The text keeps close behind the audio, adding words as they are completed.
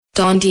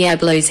Don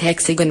Diablo's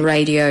Hexagon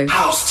Radio.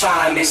 House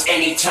time is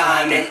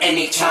anytime, and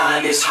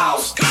anytime is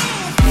house.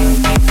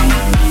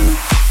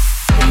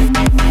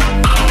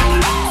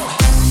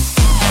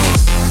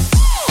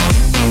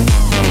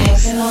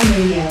 Hexagon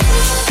Radio.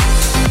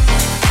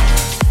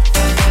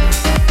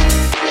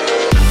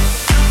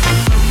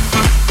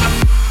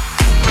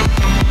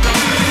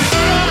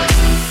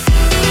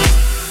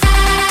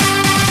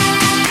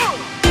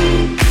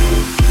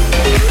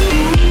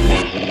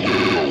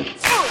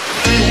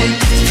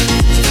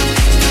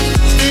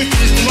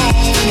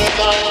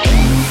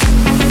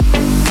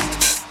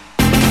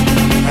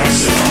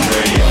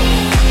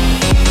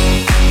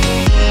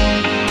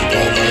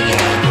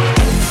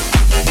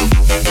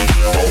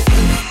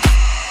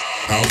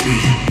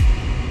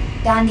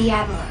 Don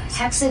Diablo's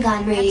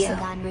Hexagon Radio.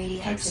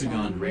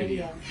 Hexagon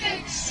Radio.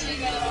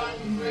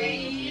 Hexagon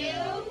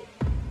Radio.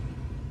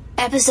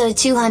 Episode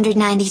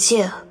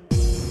 292.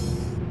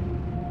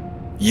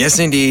 Yes,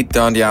 indeed,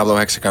 Don Diablo,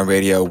 Hexagon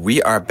Radio.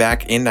 We are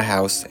back in the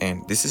house,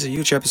 and this is a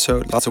huge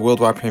episode. Lots of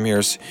worldwide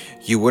premieres.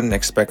 You wouldn't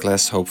expect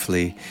less,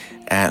 hopefully.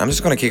 And I'm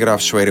just going to kick it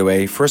off straight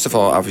away. First of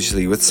all,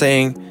 obviously, with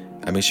saying,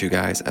 I miss you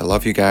guys. I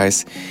love you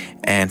guys.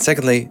 And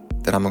secondly,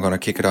 that I'm going to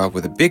kick it off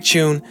with a big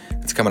tune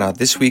that's coming out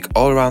this week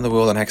all around the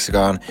world on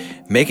Hexagon,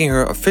 making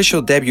her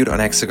official debut on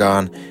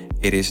Hexagon.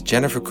 It is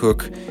Jennifer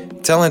Cook,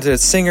 talented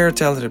singer,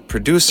 talented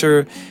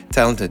producer,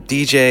 talented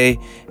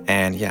DJ,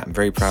 and yeah, I'm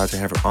very proud to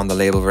have her on the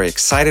label. Very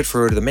excited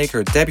for her to make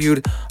her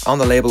debut on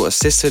the label,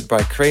 assisted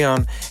by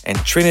Crayon and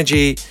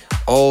Trinergy,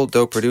 all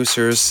dope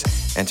producers,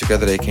 and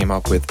together they came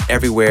up with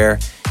Everywhere.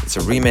 It's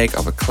a remake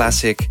of a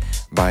classic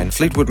by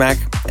Fleetwood Mac,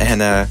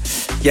 and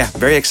yeah,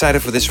 very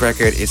excited for this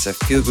record. It's a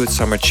feel-good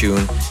summer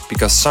tune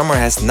because summer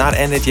has not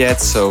ended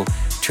yet, so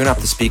tune up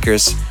the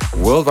speakers.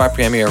 Worldwide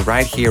premiere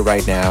right here,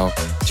 right now.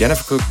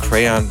 Jennifer Cook,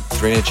 Crayon,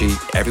 Trinergy,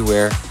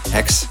 Everywhere.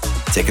 Hex,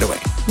 take it away.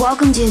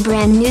 Welcome to a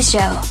brand new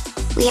show.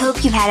 We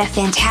hope you've had a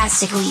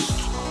fantastic week.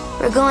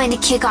 We're going to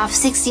kick off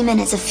 60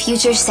 minutes of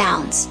future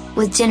sounds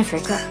with Jennifer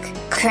Cook,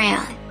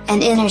 Crayon,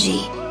 and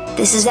Energy.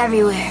 This is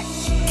Everywhere.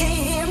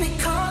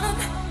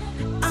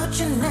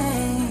 Your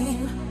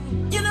name,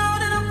 you know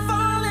that I'm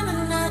falling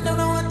and I don't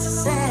know what to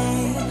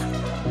say.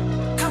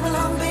 Come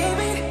along,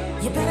 baby,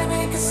 you better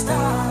make a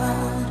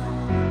start.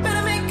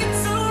 Better make it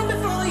soon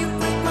before you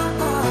break my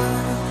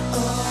heart.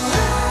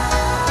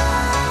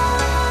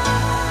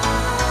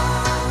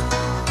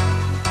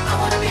 I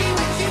wanna be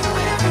with you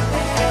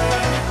everywhere.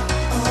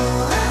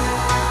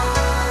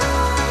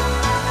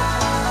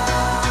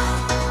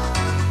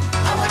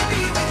 I wanna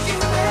be with you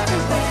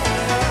everywhere.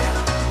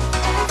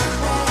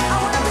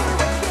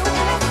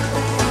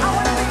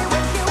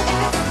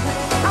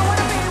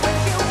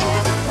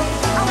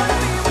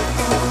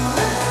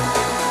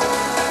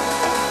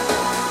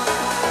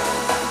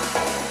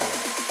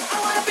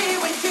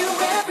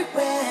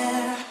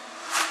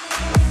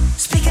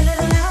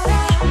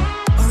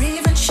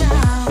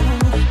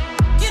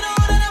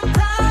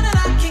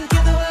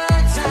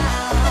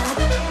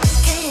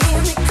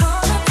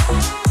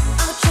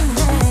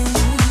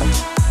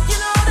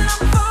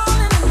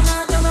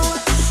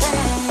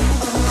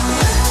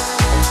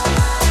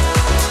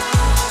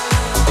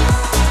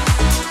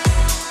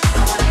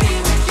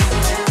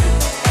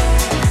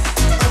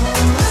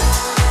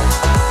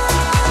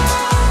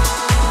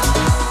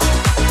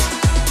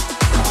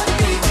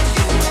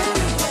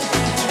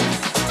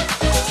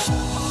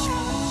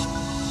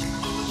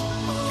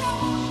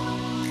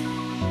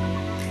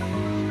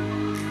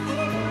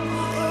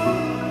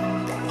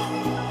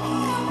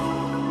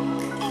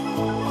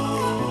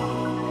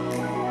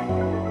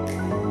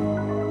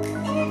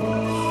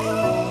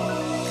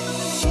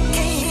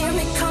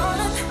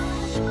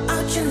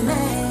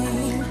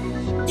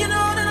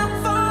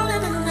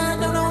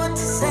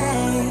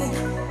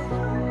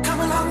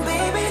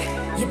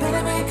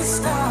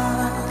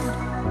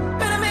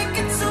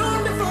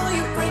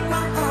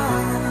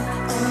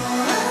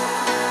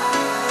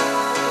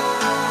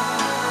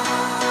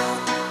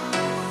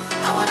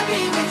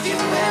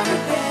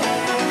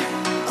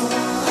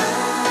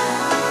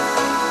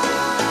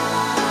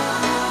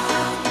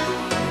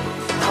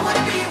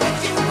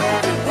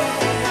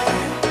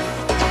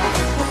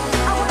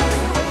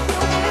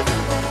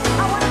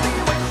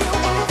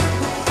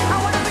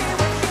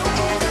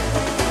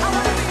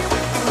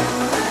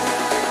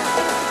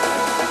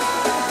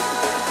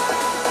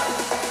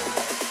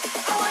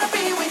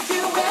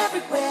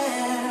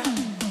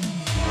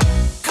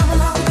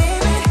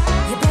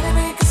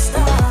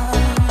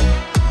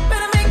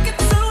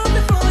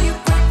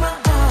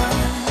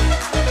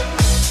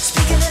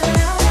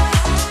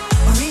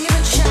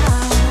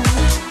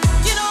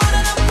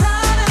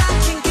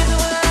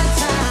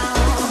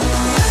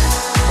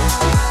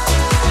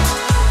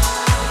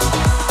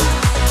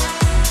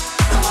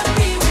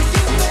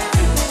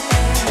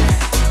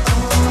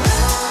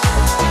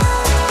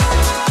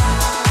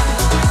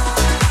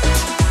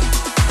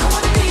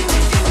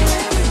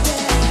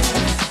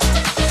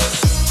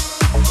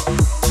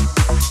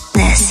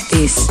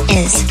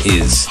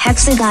 Is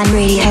Hexagon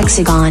Radio.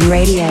 Hexagon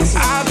Radio. The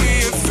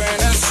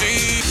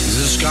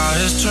sky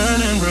has turned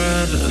turning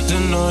red. The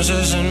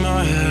noises in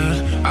my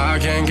head, I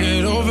can't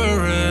get over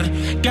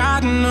it.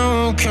 Got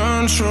no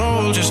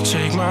control, just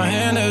take my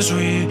hand as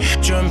we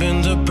jump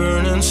in the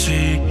burning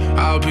sea.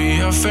 I'll be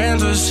a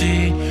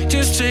fantasy,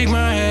 just take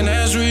my hand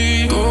as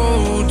we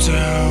go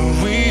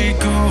down, we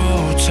go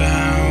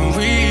down,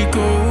 we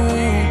go.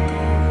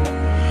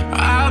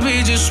 I'll be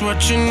just what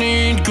you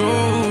need, go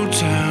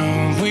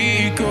down,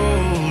 we go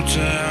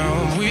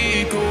down, we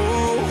go.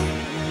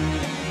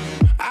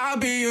 I'll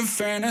be a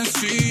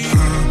fantasy.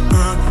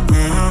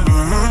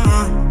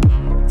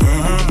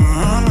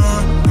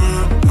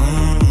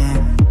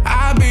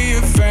 I'll be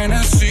a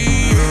fantasy.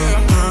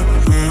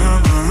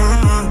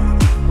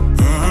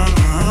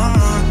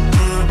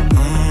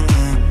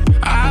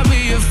 I'll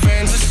be a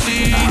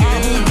fantasy.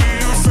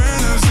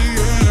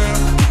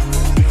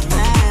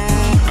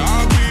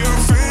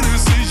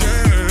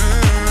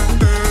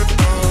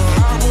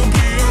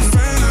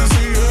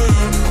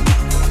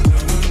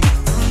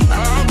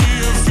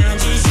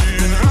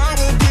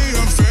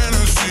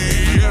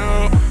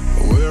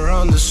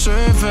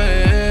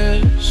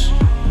 Surface,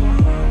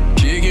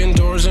 kicking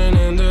doors and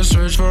in the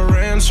search for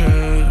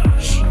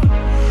answers.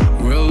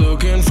 We're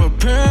looking for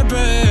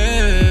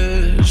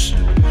purpose,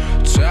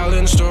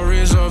 telling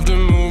stories of the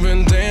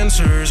moving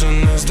dancers.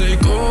 And as they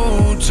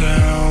go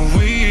down,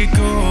 we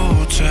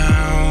go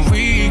down,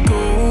 we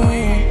go.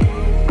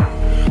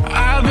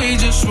 I'll be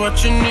just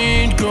what you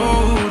need, go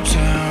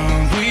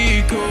down,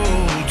 we go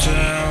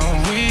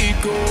down, we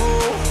go.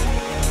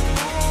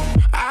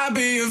 I'll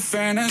be a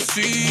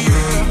fantasy.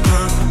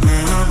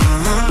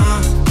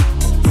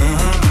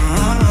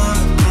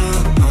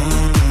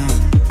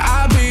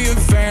 I'll be a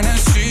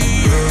fantasy.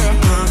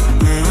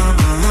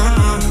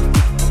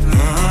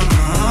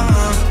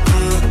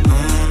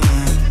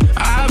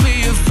 I'll be a fantasy. I'll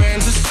be a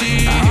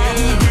fantasy.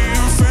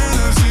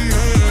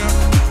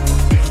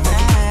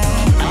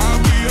 I'll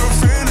be a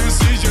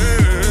fantasy.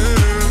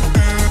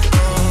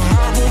 I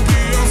will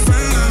be a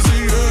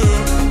fantasy.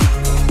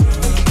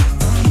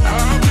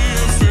 I'll be a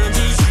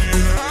fantasy.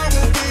 I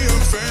will be a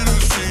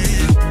fantasy.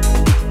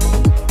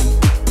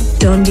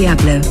 Don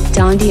Diablo.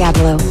 Don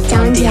Diablo.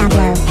 Don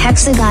Diablo.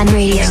 Hexagon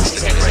Radio.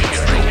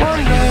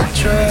 One red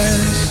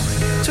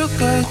dress, took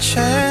a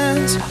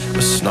chance. It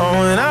was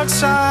snowing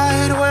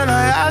outside when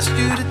I asked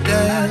you to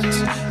dance.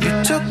 You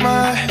took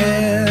my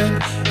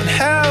hand and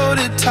held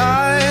it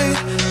tight.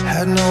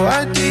 Had no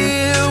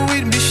idea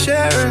we'd be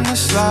sharing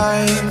this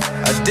life.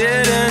 I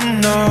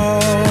didn't know.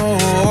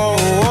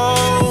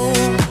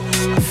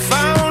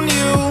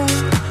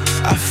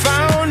 I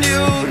found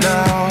you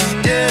now.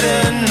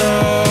 Didn't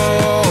know.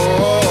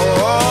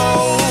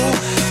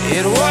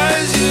 It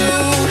was you.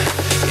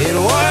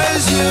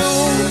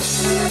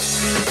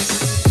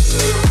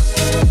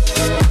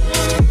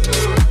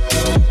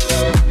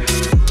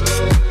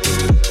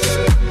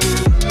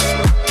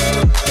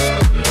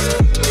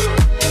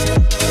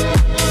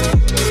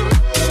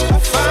 I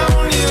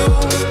found you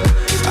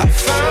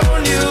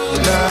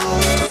now.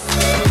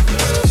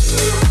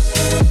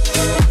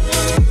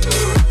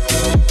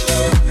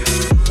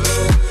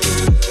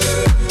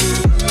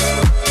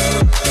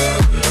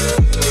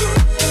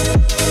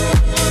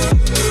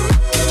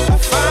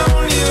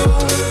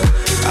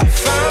 I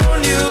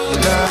found you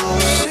now.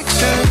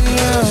 6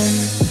 a.m.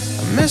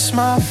 I missed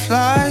my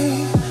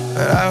flight,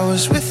 but I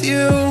was with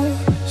you,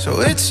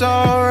 so it's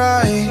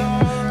alright.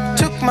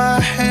 Took my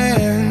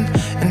hand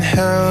and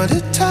held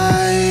it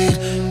tight.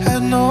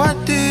 Had no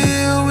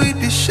idea we'd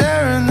be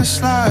sharing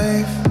this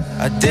life.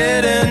 I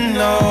didn't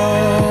know.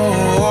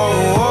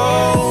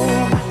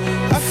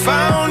 I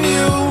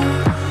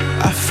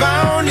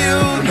found you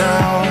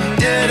now.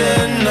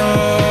 Didn't know.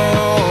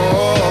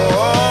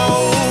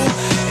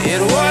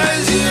 It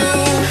was you.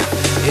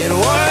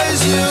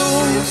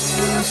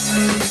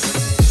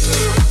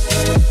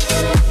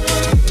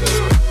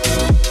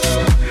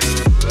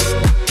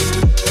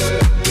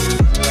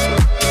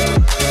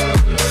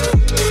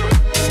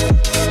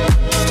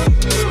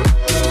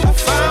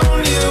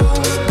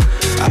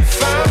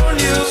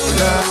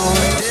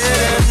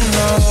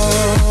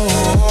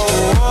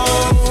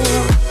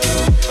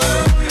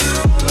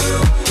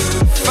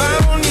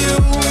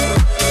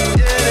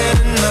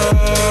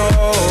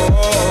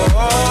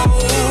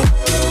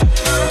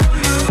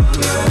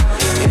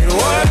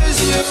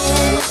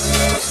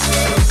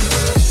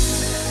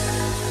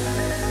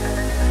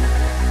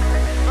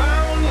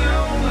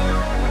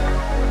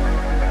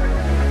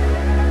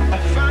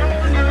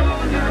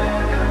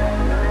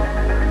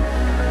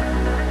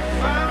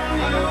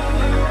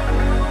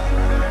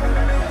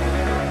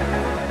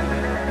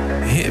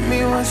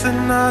 with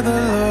another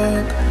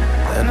look,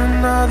 then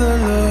another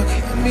look.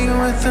 Hit me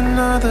with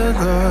another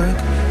look.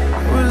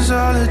 That was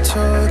all it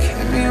took.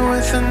 Hit me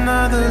with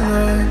another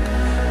look,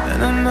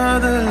 then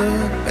another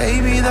look.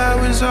 Baby, that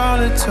was all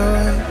it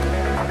took.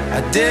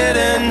 I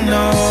didn't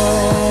know.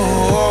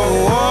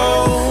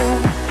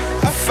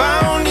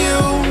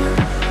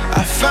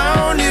 I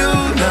found you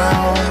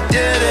now.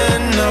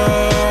 Didn't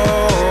know.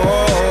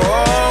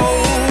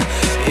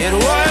 It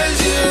was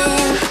you.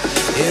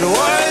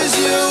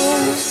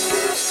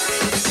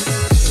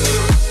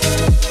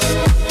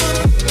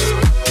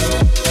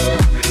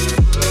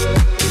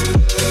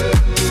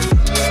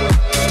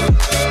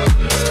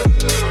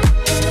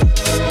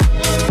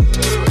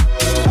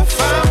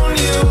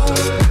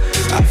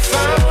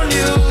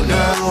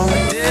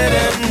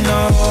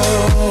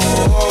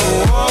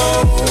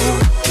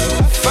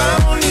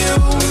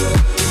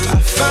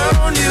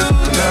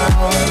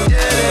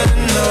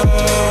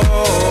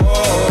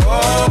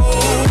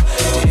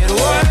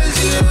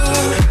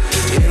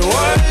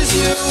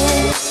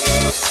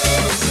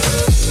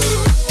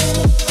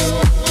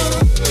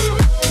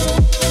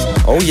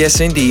 yes,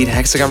 indeed,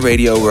 Hexagon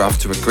Radio, we're off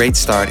to a great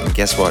start, and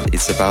guess what?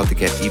 It's about to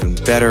get even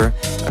better.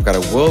 I've got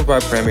a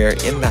worldwide premiere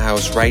in the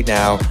house right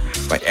now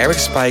by Eric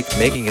Spike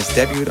making his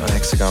debut on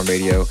Hexagon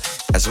Radio,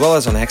 as well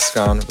as on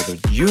Hexagon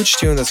with a huge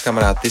tune that's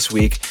coming out this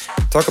week.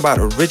 Talk about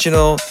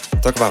original,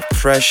 talk about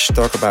fresh,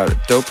 talk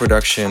about dope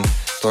production,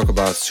 talk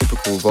about super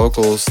cool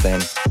vocals,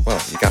 then,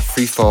 well, you got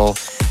Freefall.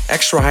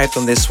 Extra hyped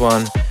on this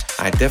one.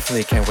 I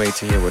definitely can't wait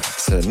to hear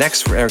what's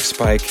next for Eric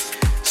Spike.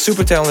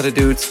 Super talented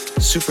dude,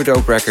 super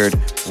dope record,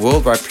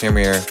 worldwide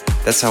premiere.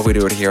 That's how we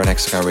do it here on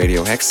Hexagon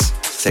Radio. Hex,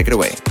 take it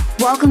away.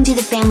 Welcome to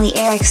the family,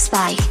 Eric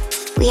Spike.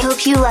 We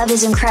hope you love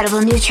his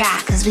incredible new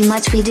track as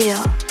much we do.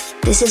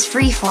 This is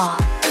Freefall.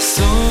 As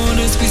soon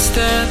as we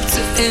stepped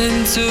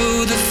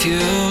into the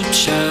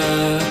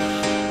future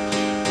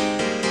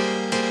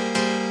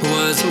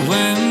was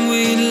when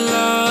we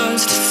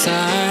lost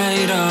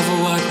sight of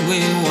what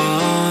we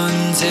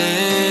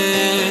wanted.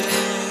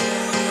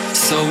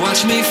 So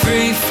watch me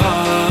free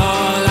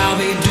fall, I'll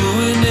be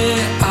doing it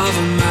of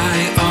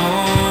my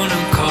own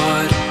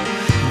accord.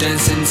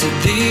 Dancing to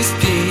these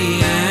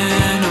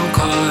piano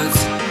chords.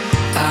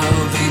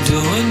 I'll be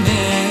doing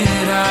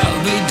it, I'll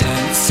be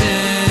dancing.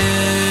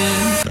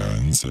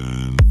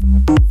 Dancing.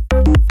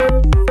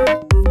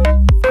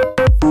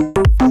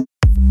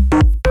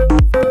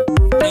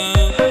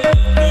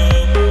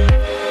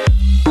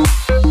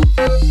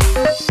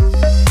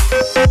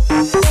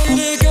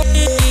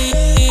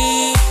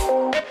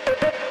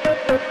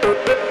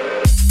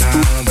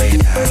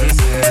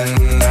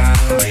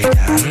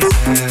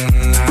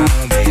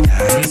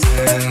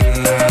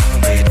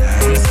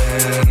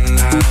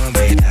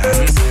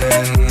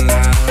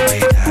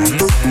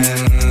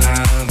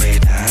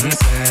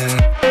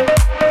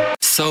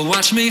 So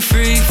watch me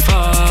free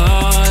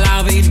fall,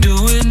 I'll be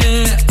doing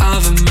it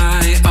of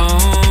my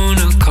own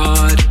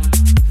accord.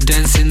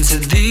 Dancing to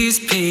these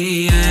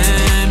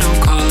piano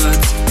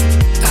chords.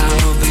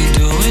 I'll be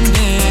doing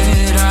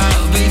it,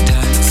 I'll be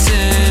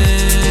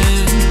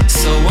dancing.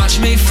 So watch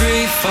me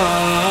free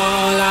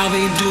fall, I'll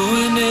be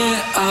doing it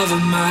of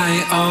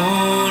my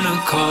own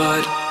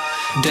accord.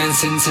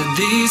 Dancing to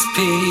these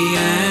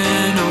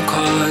piano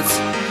chords.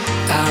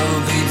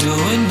 I'll be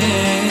doing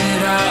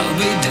it, I'll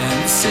be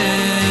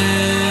dancing.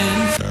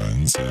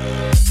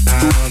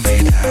 I'll be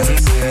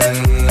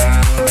dancing,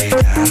 I'll be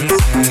dancing,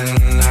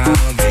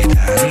 I'll be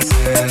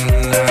dancing,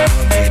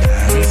 I'll be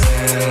dancing,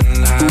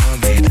 I'll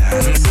be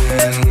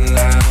dancing,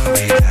 I'll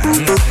be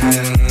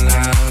dancing,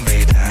 I'll be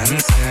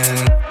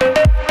dancing.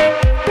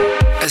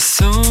 As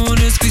soon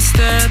as we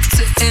stepped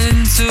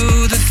into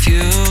the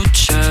future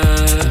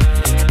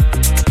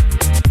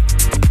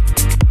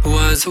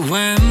was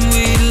when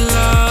we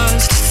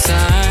lost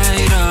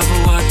sight of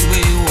what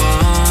we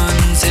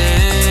wanted.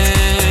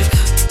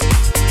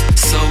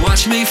 So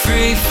watch me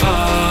free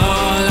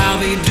fall, I'll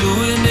be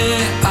doing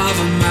it of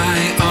my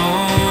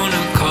own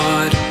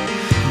accord.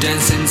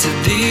 Dancing to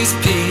these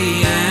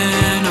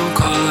piano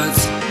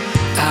chords.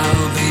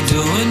 I'll be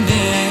doing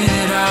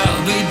it,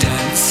 I'll be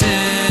dancing.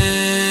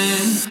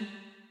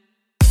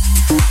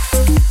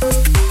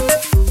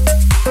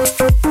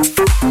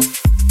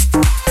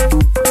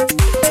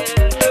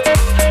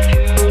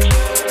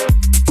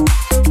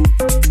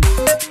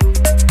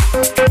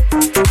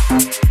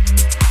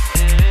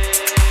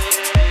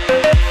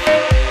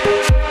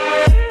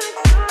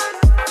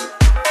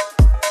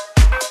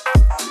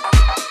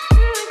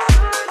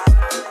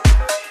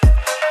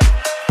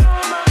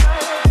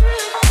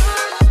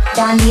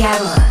 Don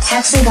Diablo,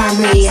 Hexagon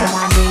Radio.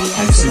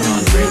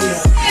 Hexagon Radio.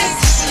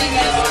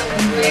 Hexagon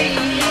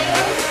Radio.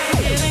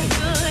 Feeling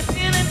good,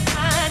 feeling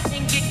fine,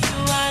 can't get you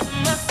out of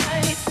my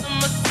sight.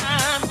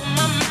 Summertime on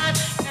my mind,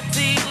 got to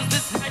use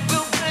this night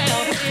real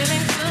well.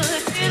 Feeling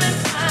good, feeling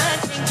fine,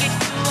 can't get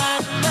you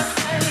out of my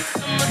sight.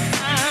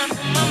 Summertime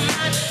on my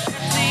mind,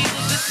 got to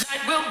use this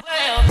night real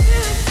well.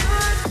 Feeling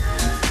good, feeling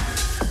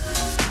good,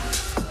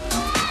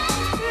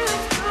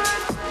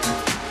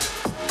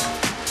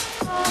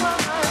 on my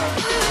mind.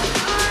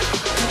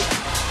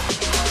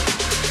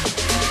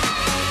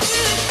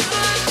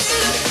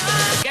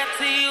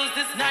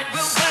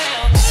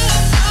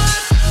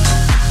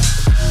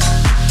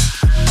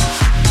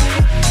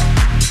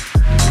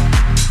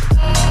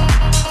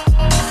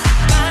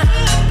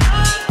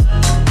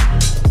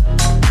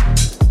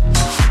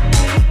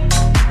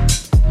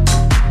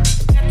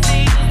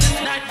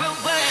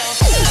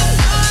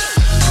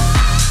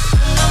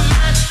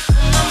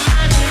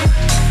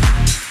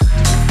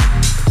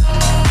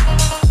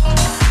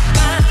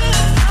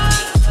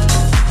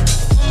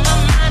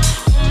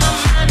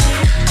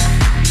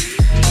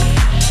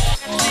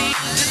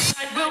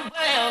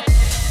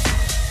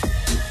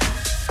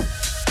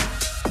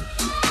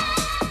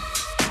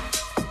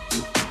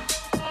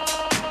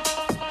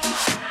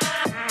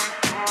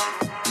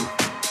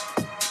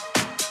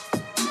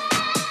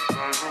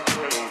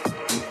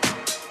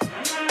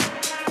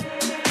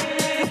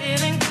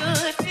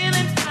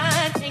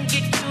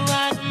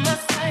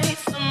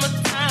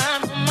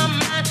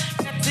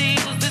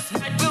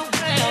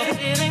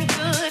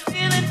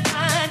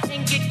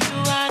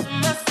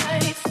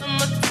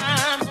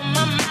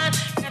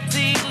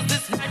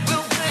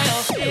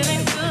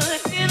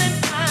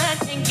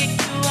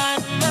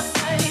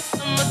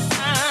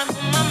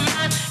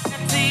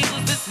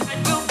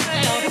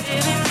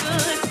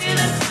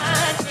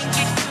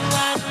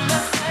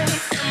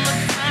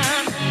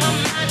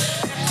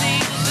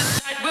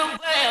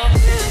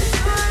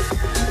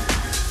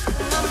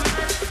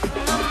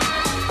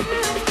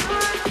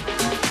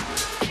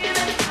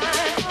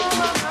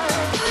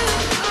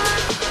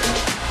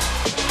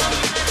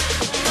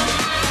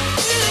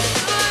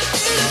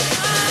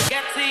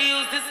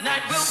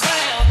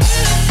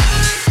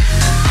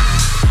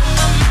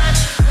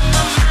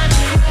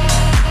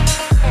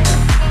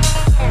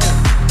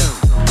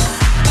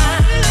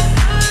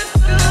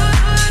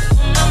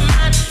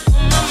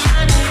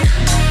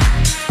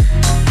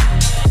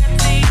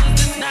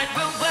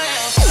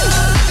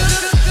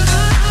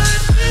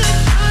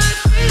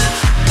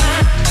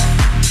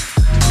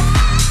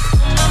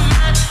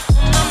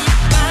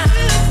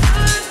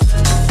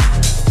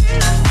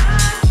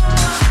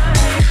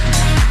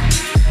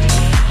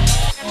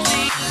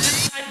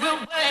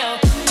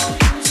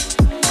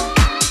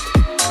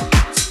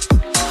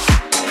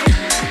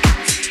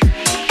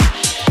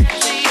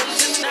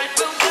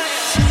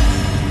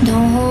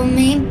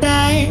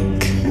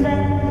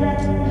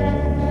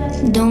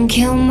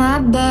 kill my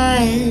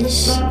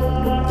buzz.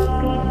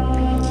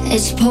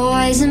 It's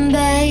poison,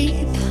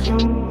 babe,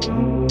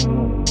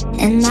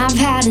 and I've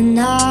had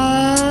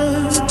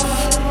enough.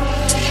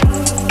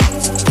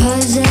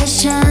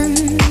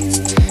 Possession,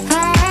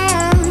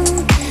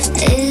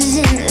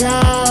 isn't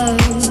love.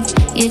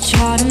 You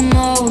try to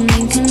mold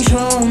me,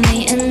 control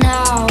me, and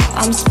now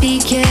I'm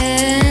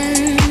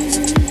speaking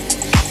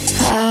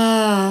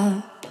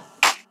up.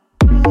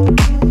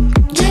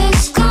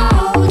 Just go,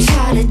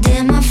 try to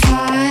dim my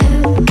fire.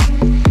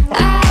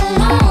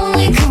 I'll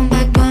only come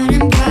back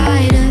burning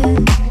brighter.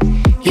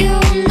 You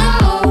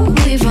know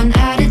we've run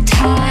out of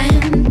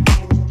time,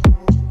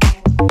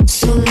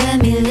 so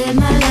let me live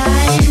my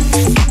life.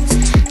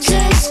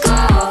 Just go,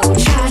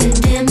 try to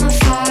dim my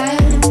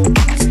fire.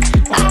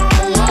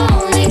 I'll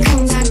only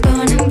come back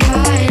burning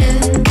brighter.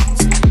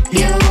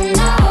 You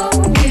know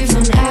we've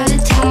run out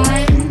of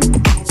time.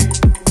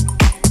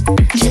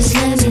 Just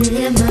let me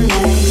live my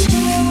life.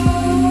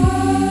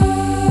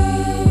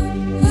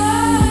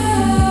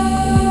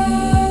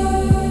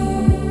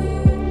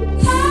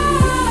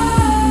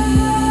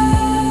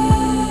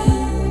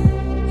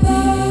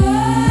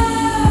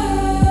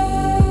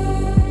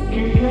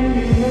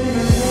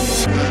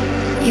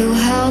 You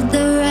held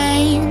the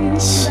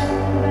reins,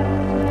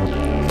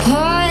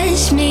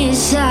 pushed me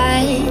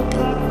aside,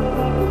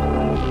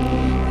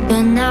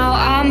 but now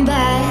I'm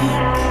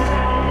back.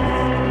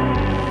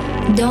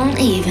 Don't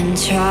even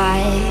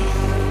try.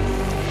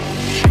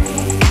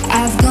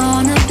 I've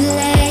gone a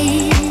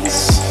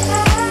place,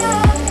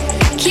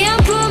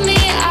 can't put me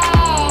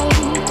out.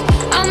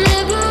 I'm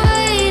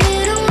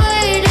liberated,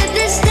 awaited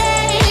this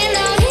day.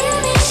 Now hear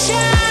me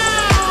shout.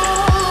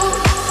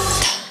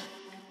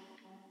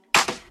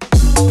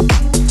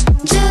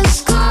 Just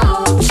go,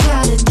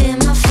 try to dim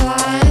my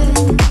fire.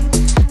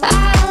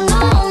 I'll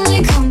only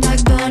come back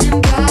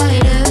burning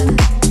brighter.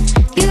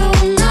 You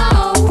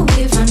know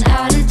we've run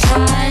out of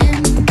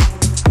time,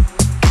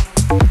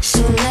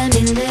 so let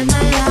me live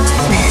my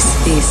life.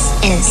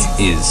 This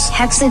is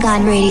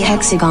Hexagon Radio.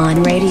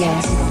 Hexagon Radio.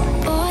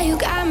 Boy, you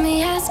got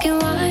me asking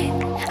why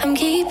I'm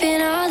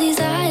keeping all these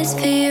eyes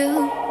for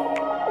you.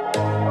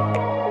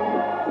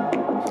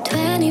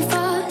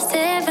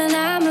 24/7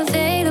 I'm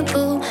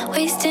available,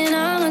 wasting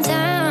all my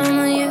time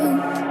on you.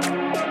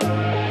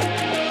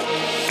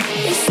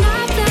 It's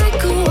not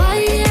like a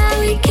while, yeah,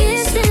 we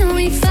kiss and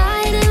we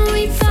fight and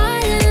we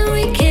fight and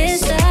we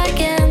kiss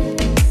again.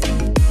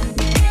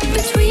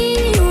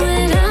 Between you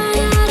and I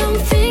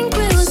don't think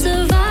we'll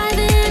survive,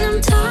 and I'm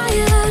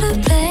tired of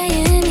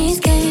playing these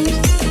games.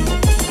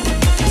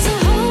 So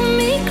hold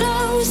me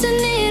close and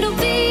it'll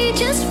be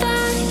just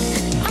fine.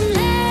 I'm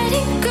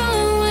letting go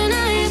and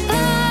I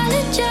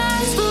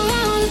apologize for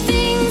all the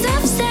things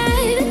I've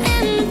said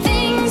and the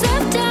things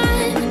I've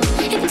done.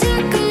 It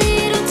took a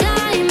little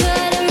time,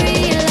 but I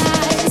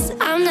realized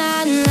I'm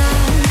not in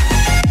love.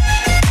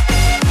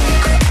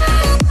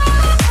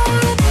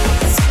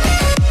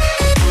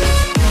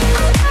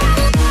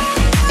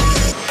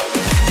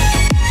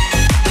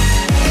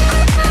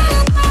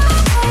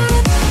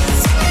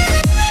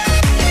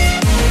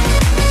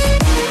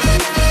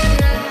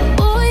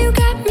 Boy, you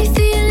got me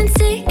feeling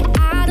sick.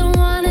 I don't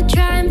wanna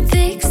try and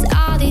fix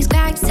all these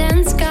cracks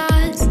and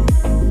scars.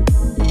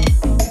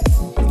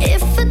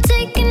 If I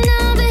take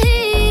another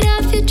hit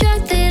of your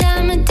drug that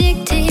I'm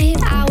addicted,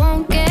 I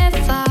won't get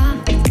far.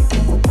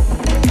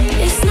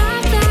 It's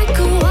not like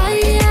a while,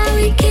 yeah,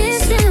 we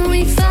kiss and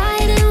we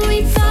fight and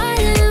we fight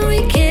and we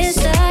kiss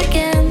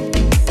again.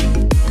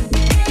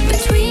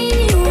 Between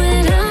you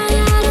and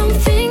I don't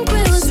think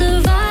we'll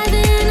survive,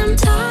 and I'm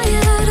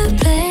tired of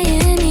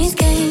playing these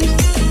games.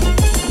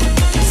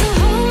 So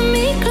hold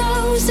me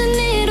close and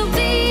it'll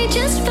be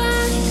just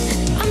fine.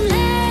 I'm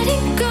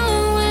letting go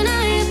and I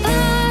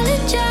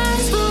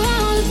apologize for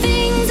all the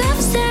things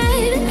I've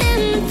said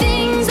and the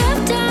things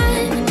I've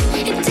done.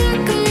 It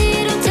took a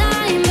little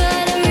time,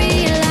 but I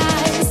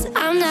realized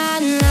I'm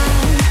not in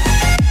love.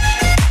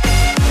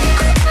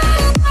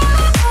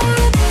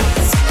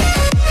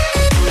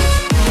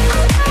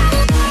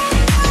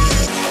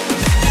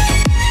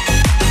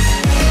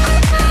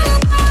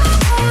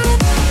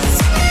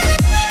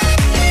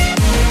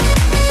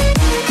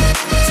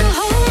 So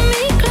hold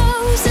me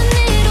close and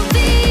it'll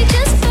be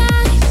just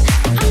fine.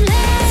 I'm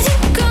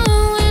letting go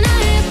and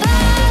I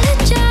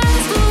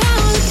apologize for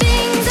all the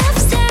things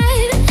I've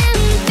said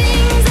and the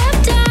things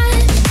I've done.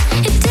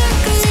 It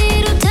took a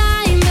little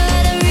time,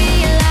 but I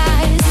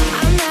realized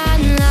I'm not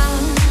in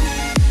love.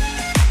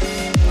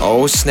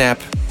 Oh snap.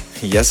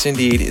 Yes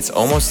indeed, it's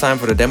almost time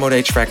for the demo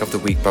day track of the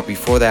week, but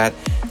before that,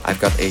 I've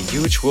got a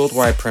huge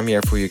worldwide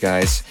premiere for you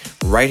guys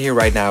right here,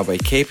 right now by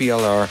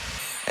KPLR,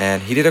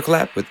 and he did a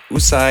collab with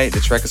Usai. The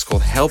track is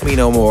called Help Me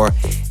No More,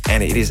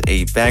 and it is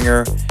a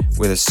banger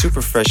with a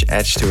super fresh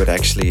edge to it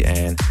actually,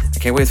 and I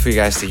can't wait for you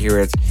guys to hear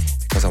it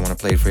because I want to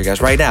play it for you guys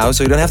right now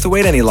so you don't have to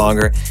wait any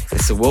longer.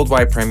 It's the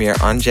worldwide premiere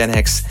on Gen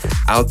Hex,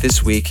 out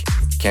this week.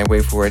 Can't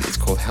wait for it. It's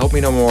called Help Me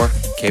No More,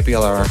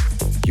 KPLR,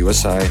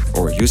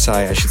 USI,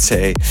 I should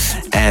say.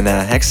 And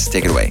Hex,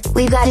 take it away.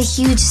 We've got a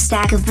huge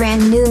stack of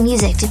brand new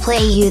music to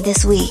play you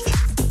this week.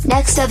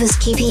 Next up is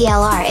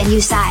KPLR and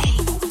USI.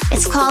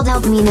 It's called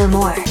Help Me No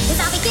More.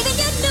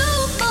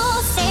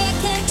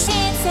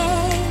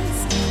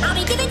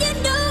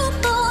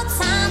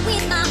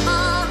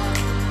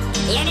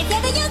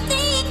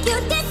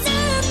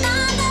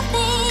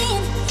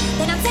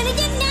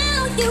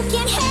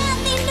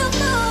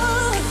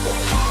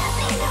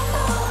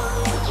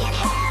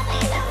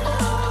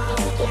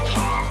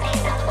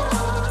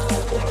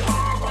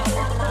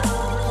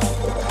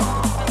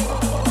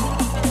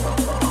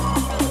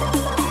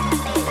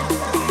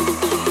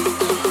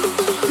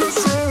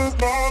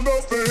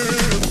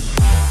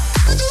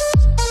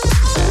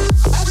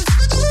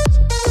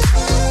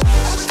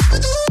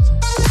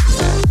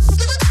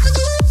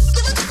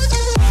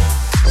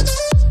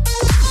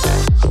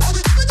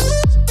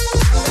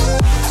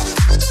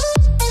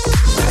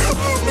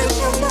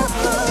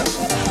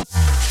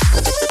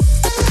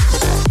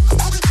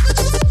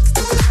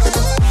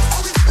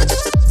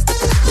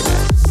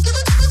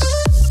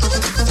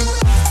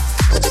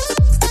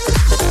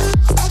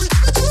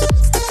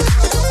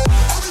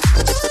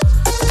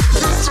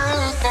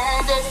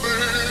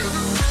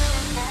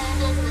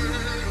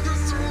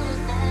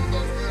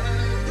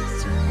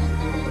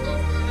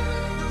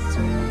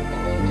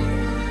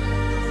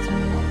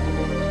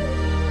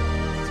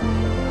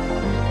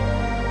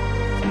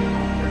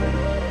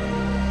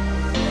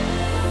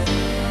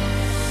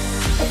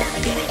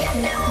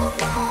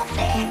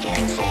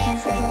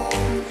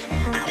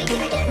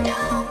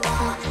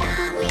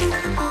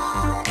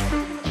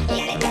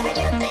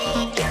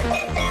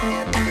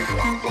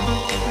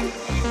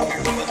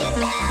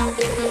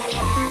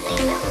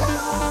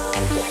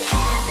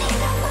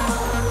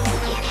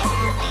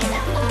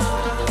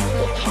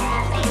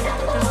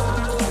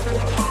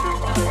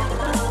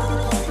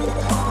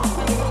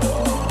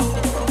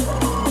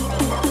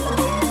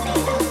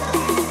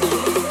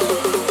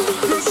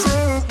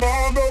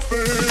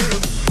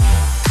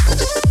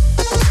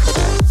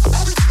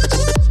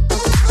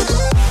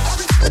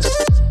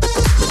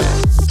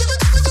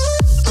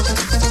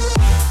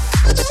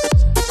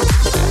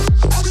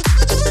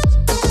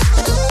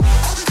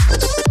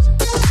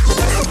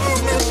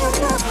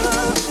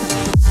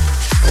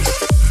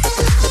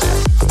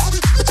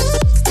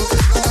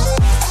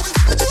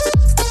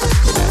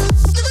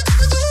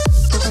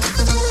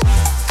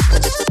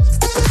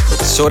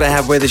 Sort of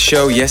halfway the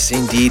show, yes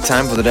indeed.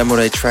 Time for the demo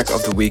day track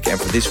of the week, and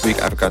for this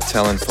week I've got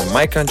talent from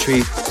my country,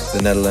 the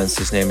Netherlands.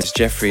 His name is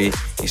Jeffrey.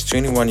 He's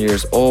 21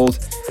 years old.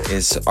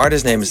 His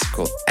artist name is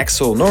called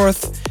Axel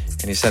North,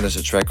 and he sent us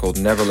a track called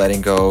Never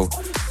Letting Go.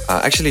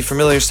 Actually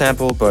familiar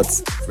sample, but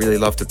really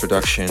love the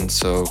production,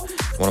 so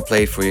I want to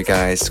play it for you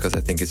guys because I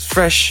think it's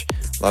fresh.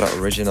 A lot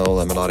of original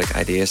and melodic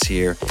ideas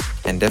here,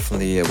 and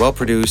definitely well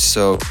produced.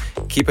 So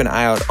keep an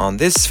eye out on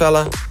this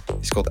fella.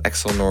 He's called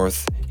Axel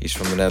North. He's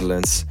from the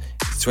Netherlands.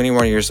 He's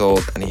 21 years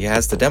old, and he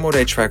has the demo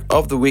day track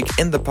of the week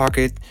in the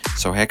pocket.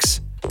 So Hex,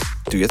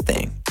 do your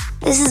thing.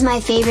 This is my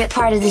favorite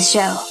part of the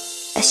show,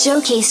 a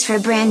showcase for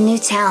brand new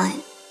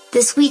talent.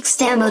 This week's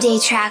demo day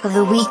track of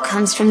the week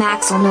comes from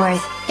Axel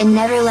North and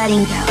Never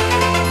Letting Go.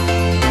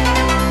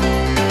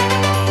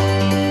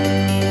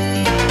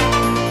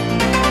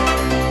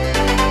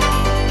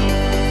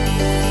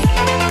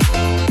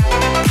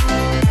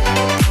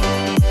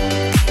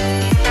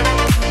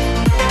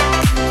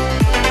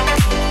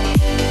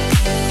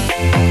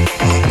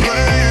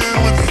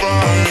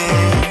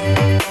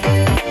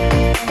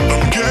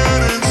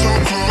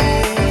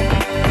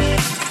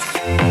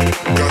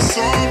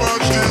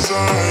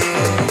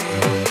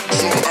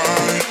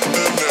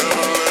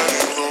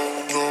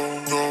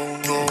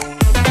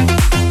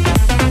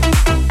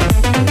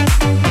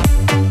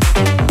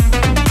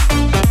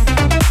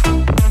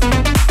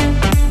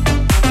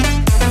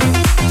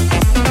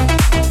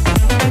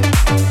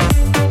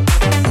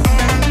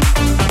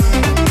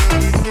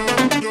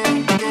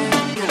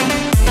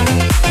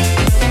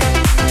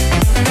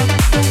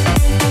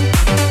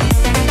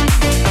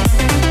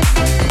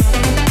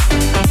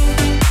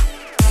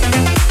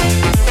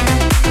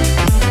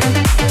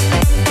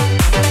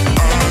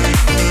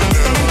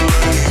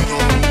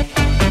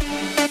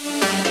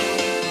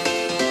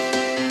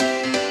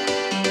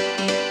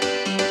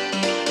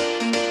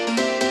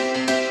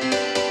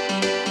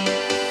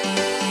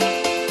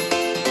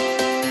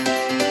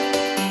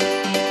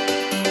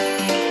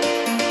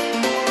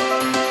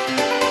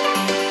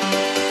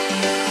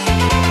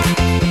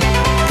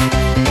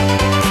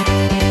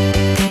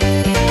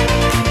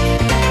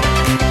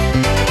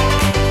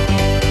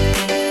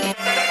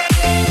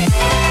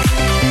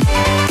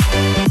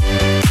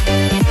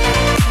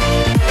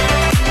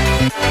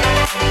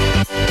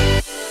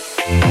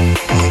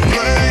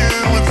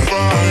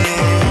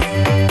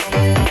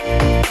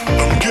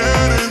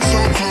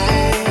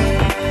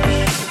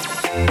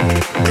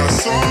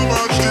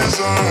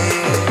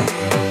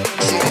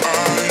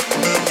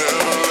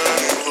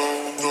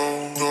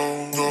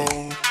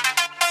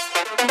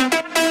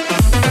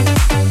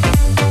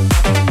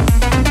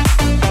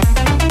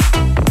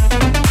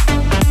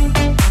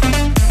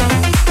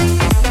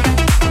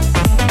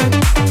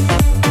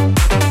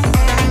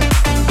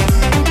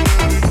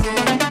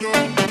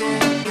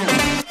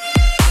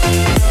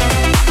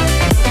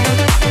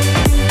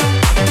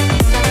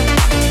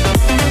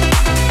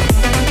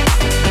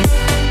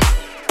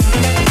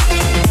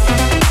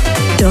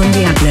 Don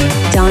Diablo,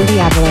 Don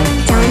Diablo,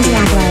 Don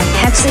Diablo,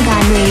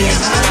 Hexagon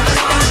Radio.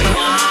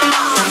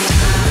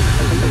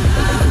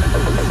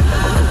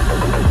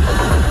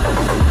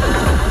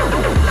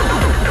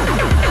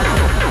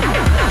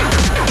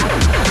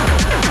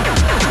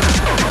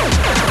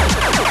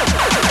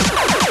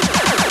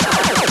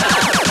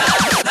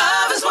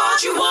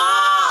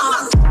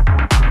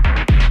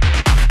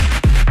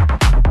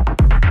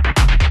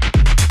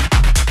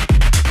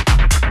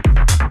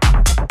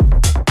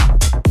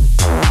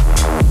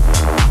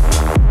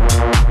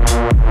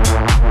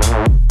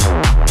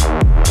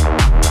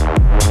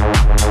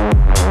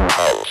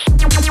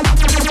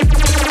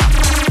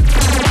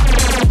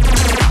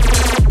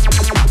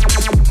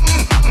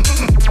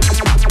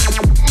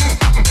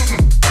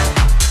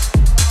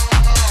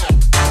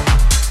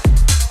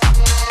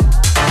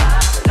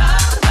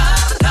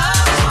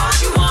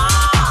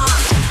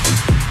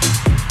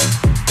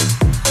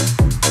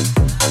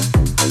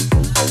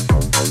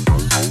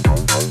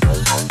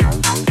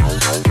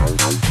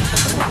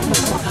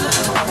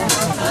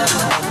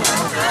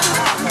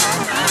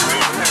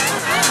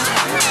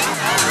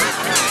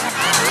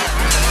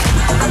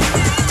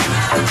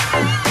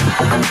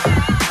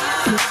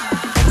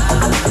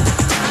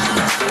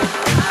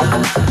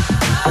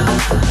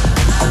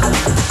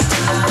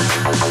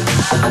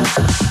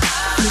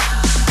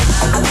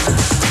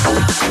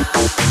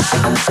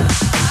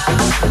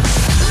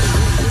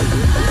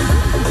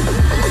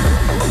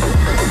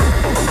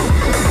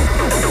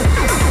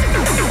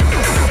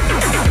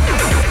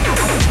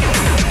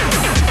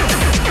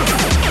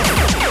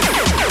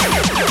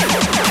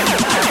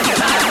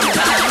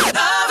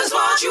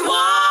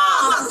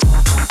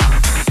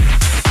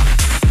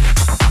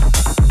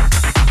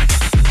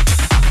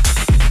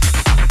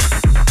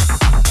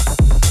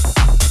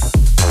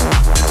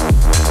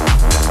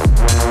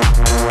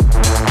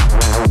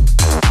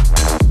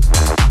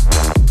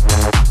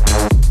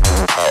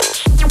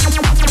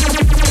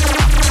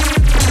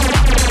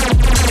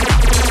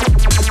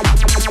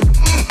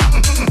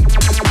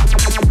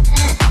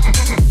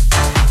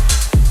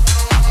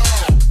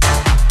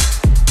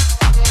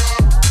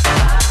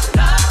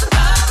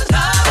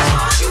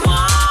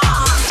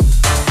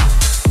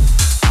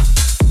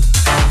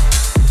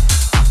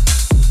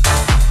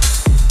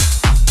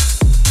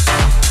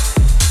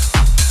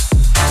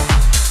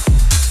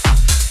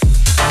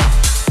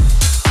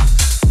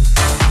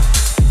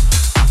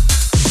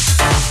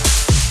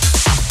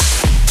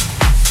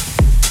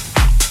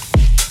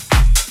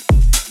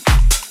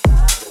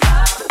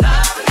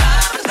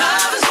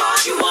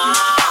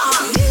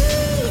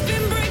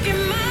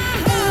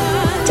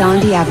 Don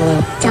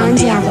Diablo, Don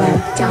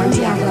Diablo, Don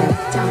Diablo,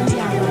 Don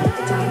Diablo,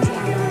 Don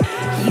Diablo.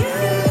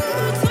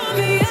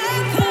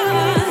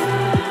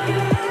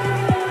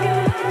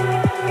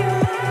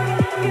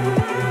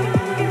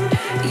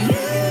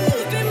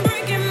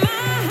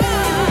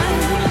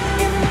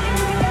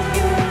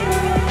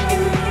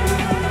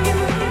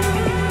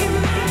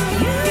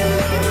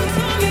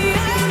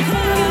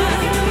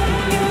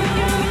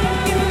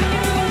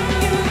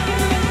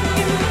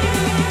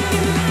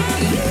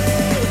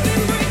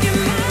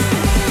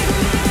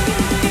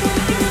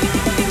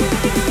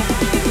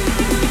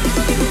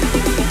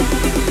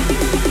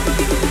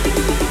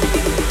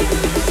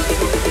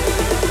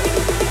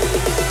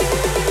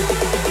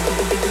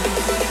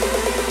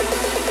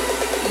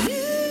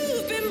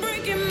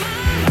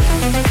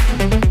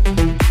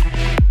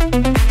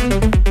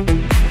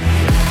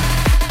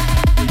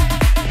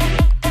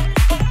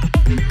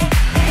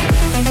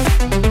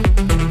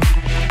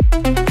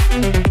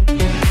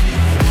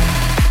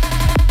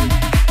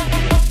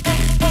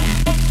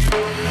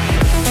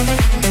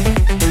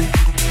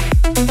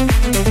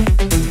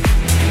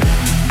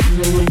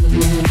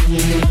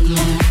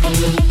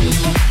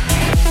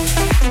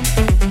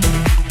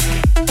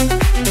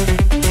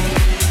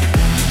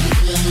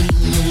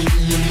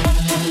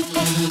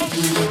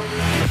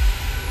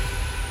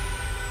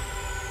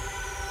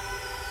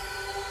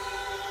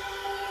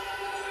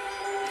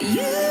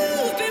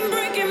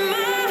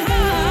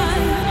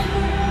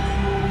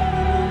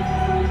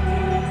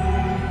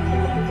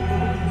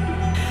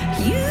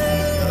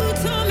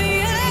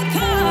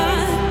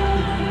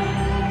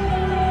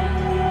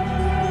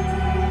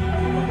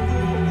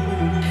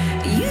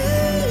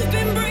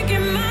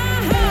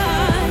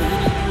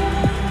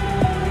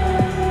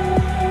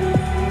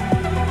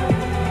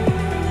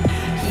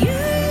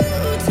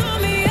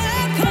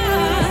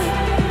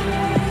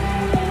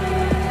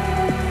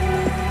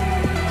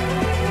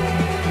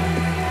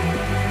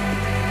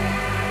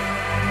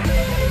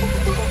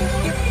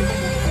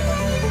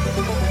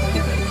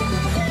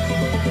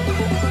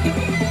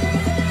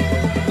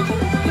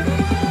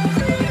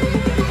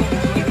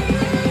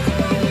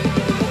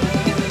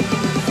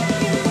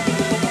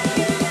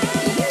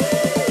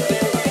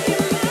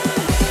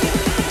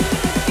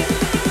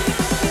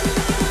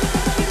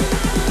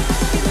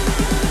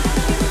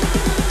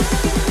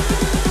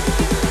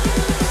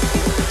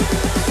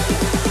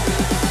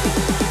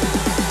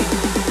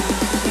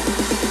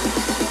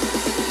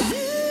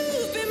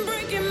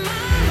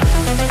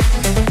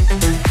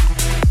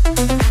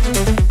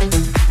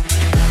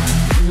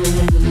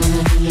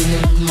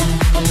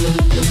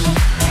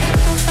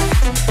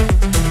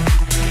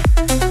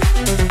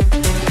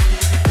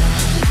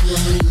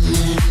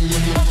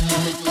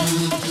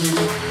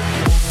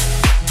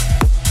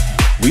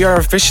 We are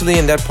officially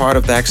in that part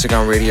of the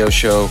Hexagon Radio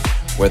Show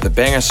where the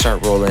bangers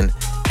start rolling.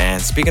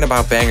 And speaking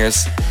about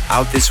bangers,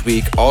 out this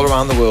week all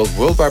around the world,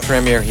 worldwide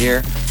premiere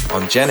here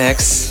on Gen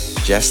X,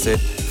 Jested,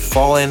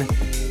 Fallen,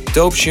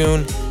 dope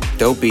tune,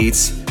 dope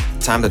beats.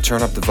 Time to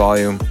turn up the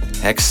volume.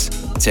 Hex,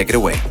 take it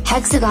away.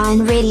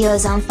 Hexagon Radio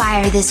is on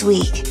fire this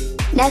week.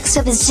 Next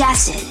up is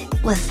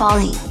Jested with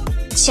Falling.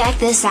 Check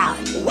this out.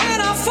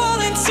 When I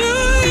fall into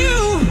you.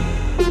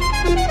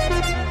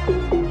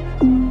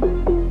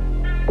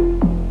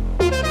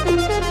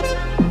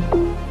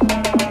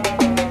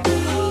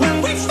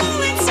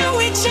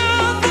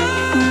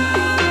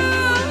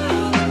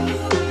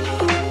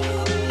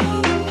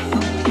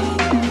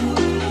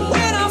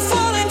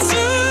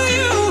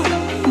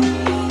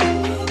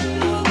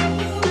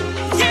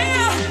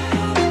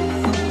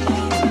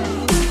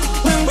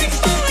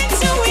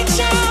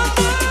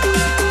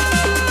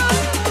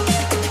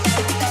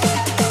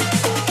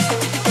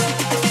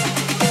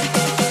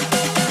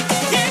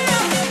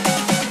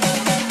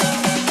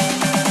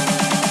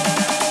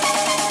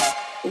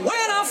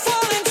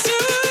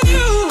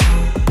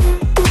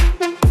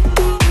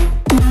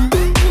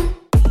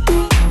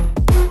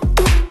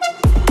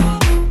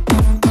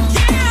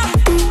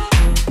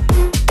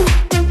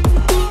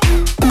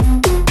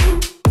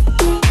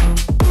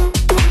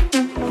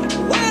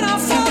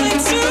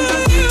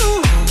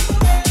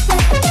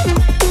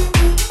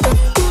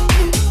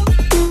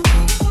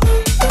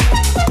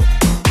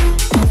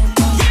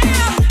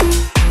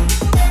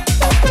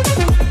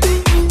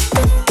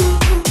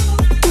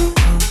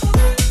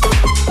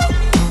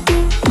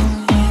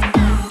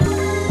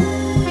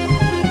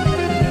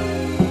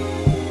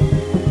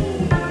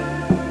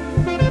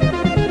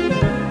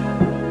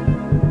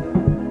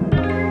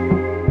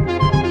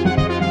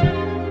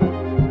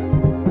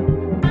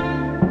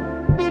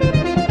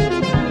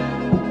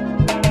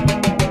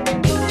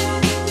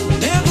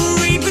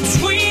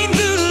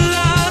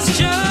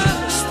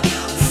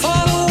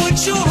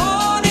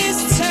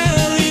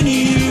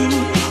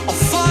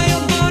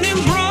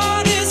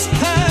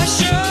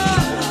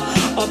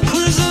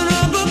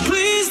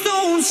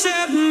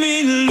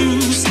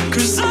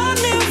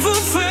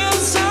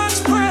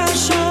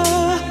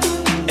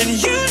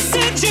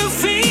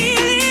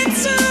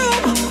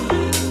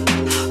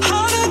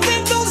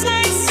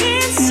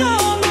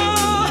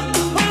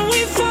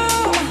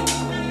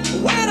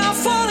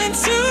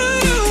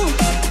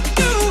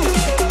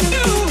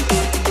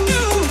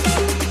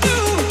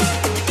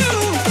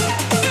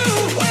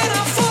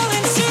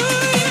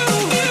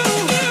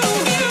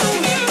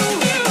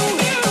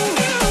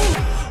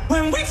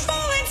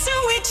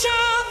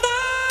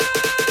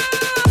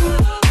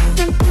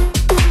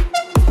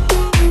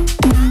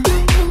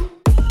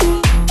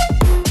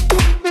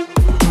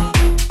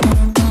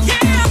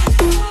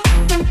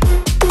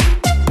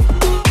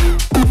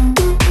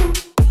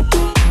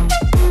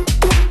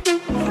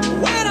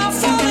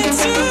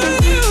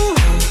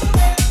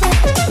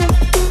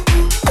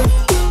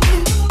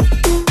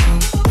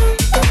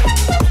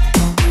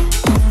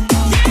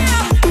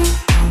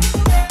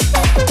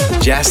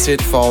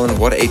 Jested, Fallen,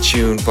 what a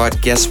tune.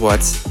 But guess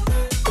what?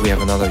 We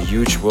have another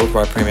huge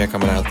worldwide premiere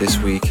coming out this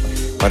week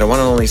by the one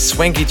and only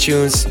Swanky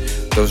Tunes,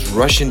 those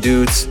Russian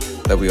dudes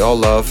that we all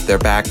love. They're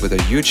back with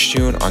a huge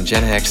tune on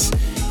Gen Hex.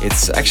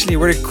 It's actually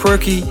really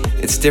quirky,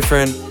 it's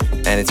different,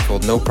 and it's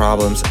called No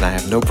Problems, and I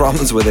have no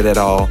problems with it at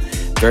all.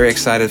 Very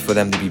excited for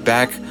them to be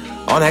back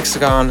on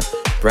Hexagon.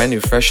 Brand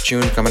new fresh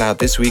tune coming out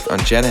this week on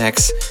Gen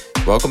Hex.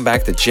 Welcome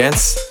back to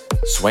Gents,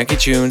 Swanky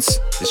Tunes.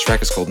 This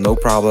track is called No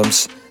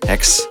Problems.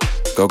 Hex,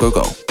 go, go,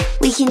 go.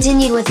 We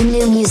continued with the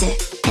new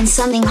music and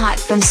something hot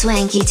from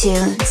Swanky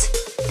Tunes.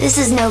 This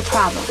is No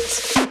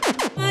Problems.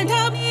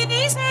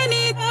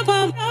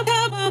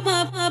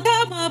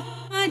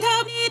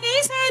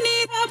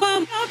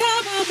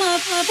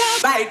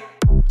 Bye.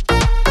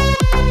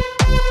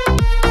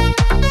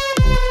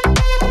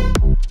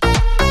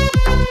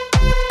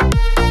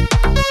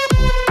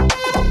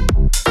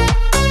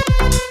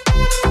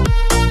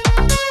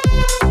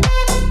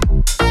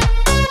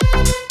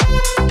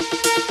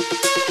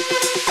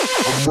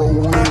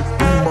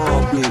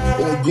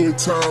 Good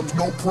times,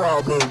 no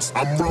problems.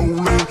 I'm rolling,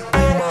 we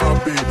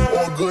mobbing.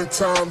 All good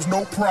times,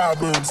 no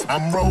problems.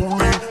 I'm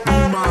rolling, we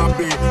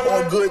mobbing.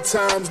 All good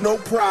times, no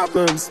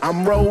problems.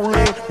 I'm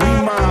rolling, we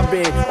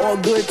mobbing. All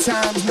good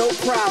times, no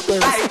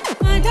problems.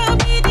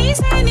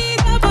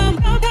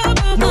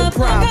 No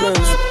problems.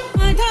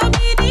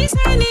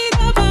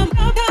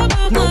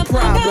 No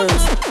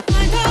problems.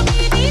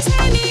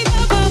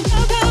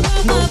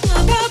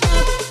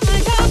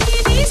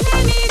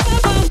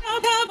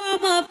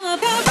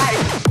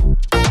 Bye.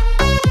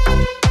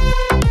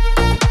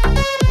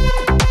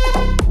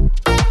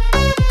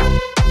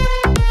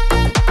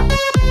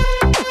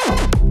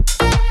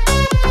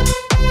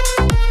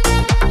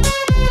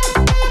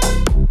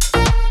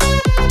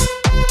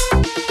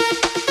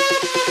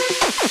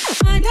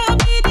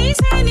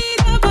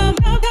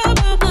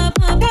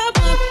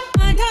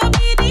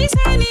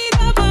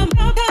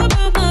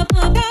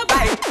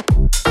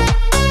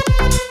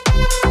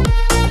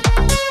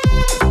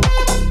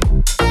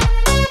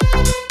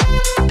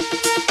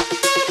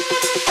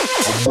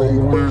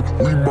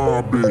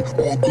 mobbing.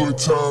 All good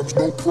times,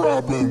 no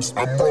problems.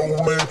 I'm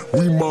rolling,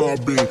 we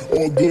mobbing.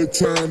 All good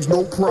times,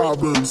 no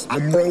problems.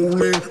 I'm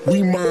rolling,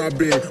 we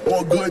mobbing.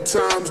 All good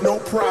times, no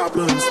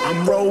problems.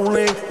 I'm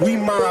rolling, we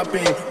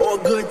mobbing. All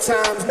good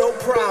times, no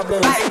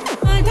problems.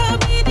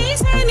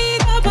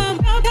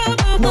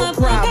 No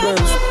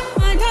problems.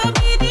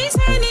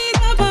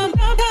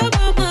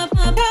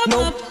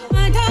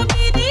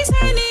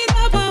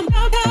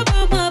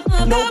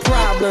 No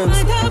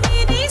problems.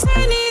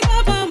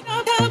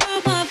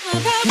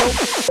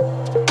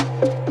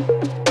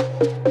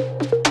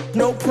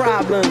 No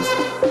problems.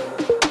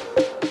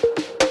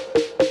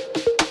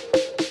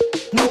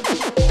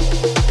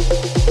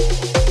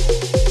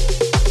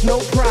 No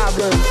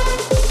problems.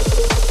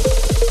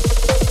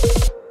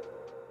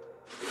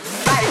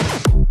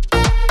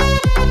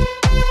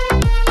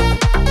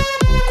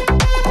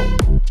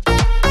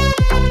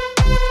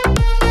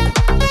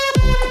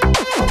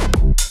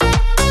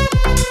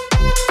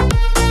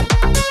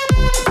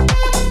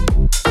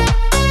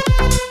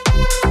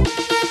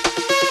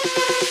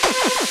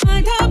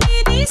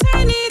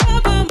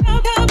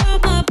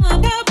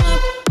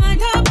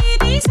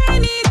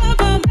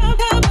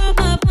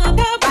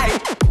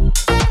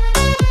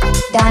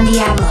 Don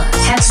Diablo,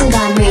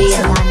 Hexagon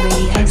Radio.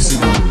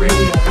 Hexagon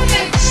Radio.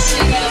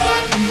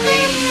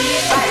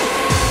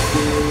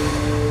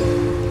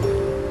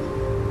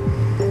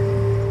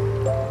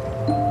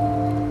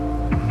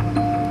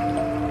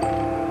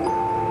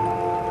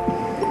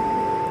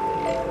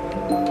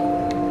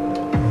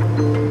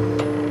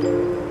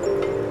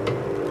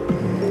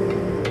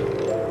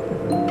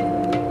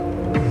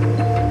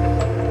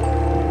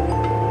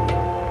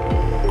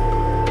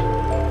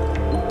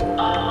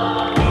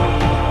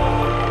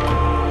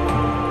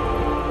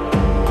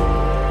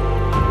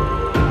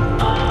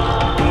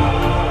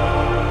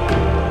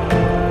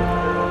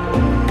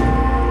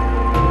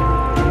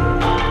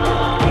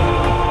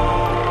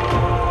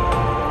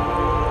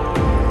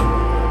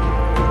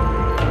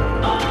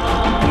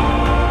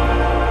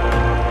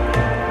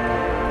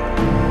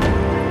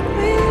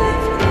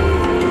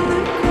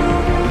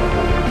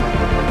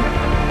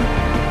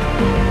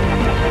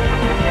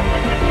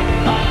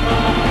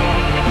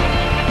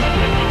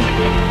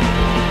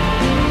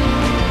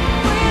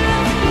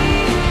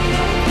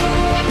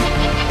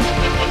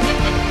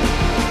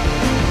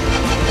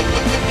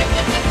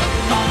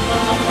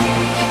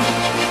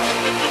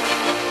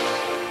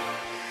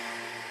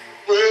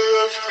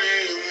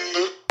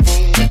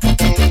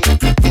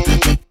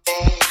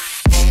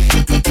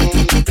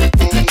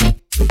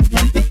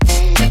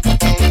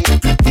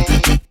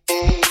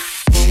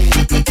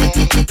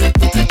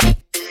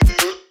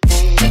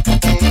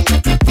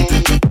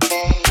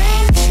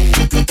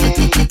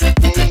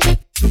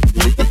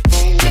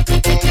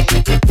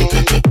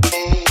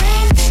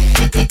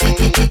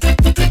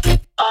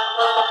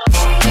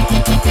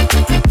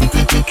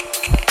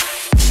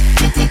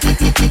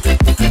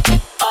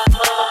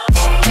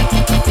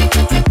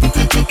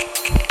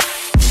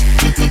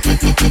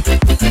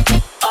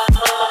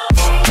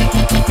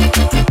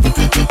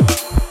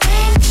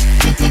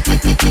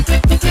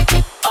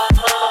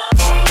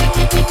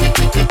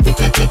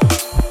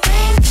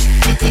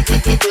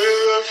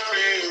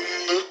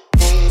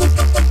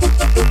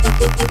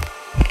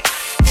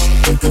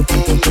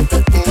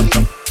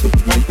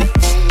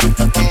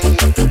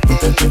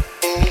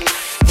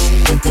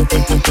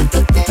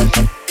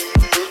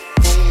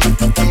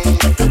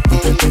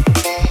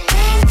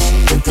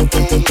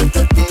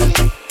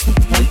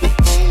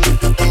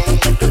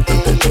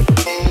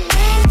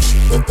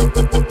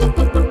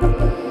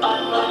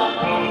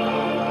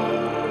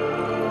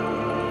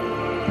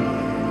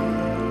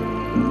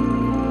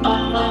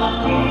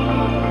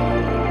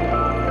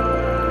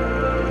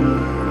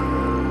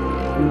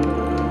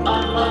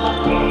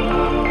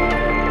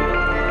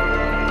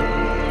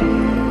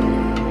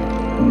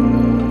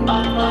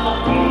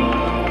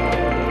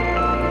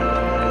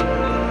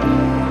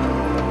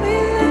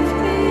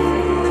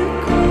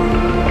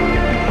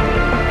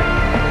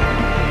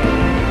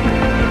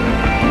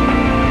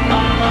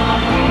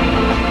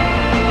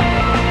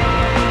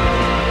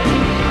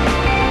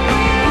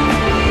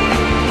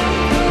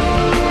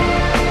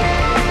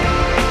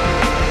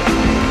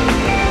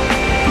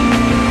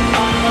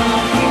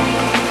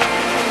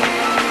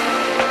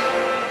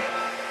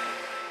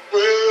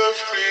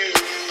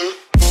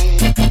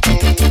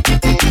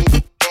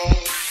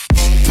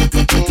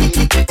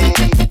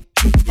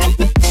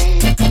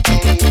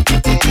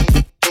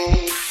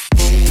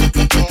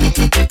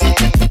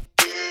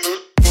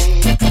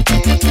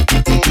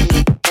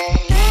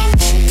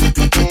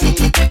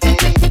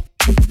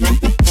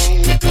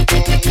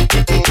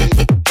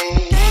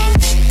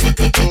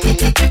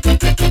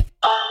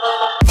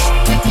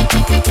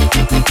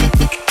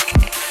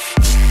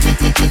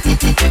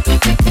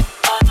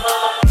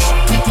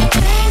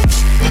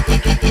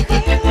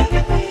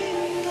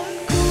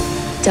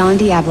 Don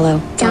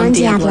Diablo. Don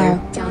Diablo.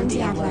 Don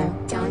Diablo.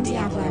 Don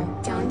Diablo.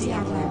 Don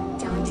Diablo.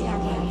 Don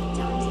Diablo.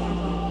 Don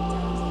Diablo.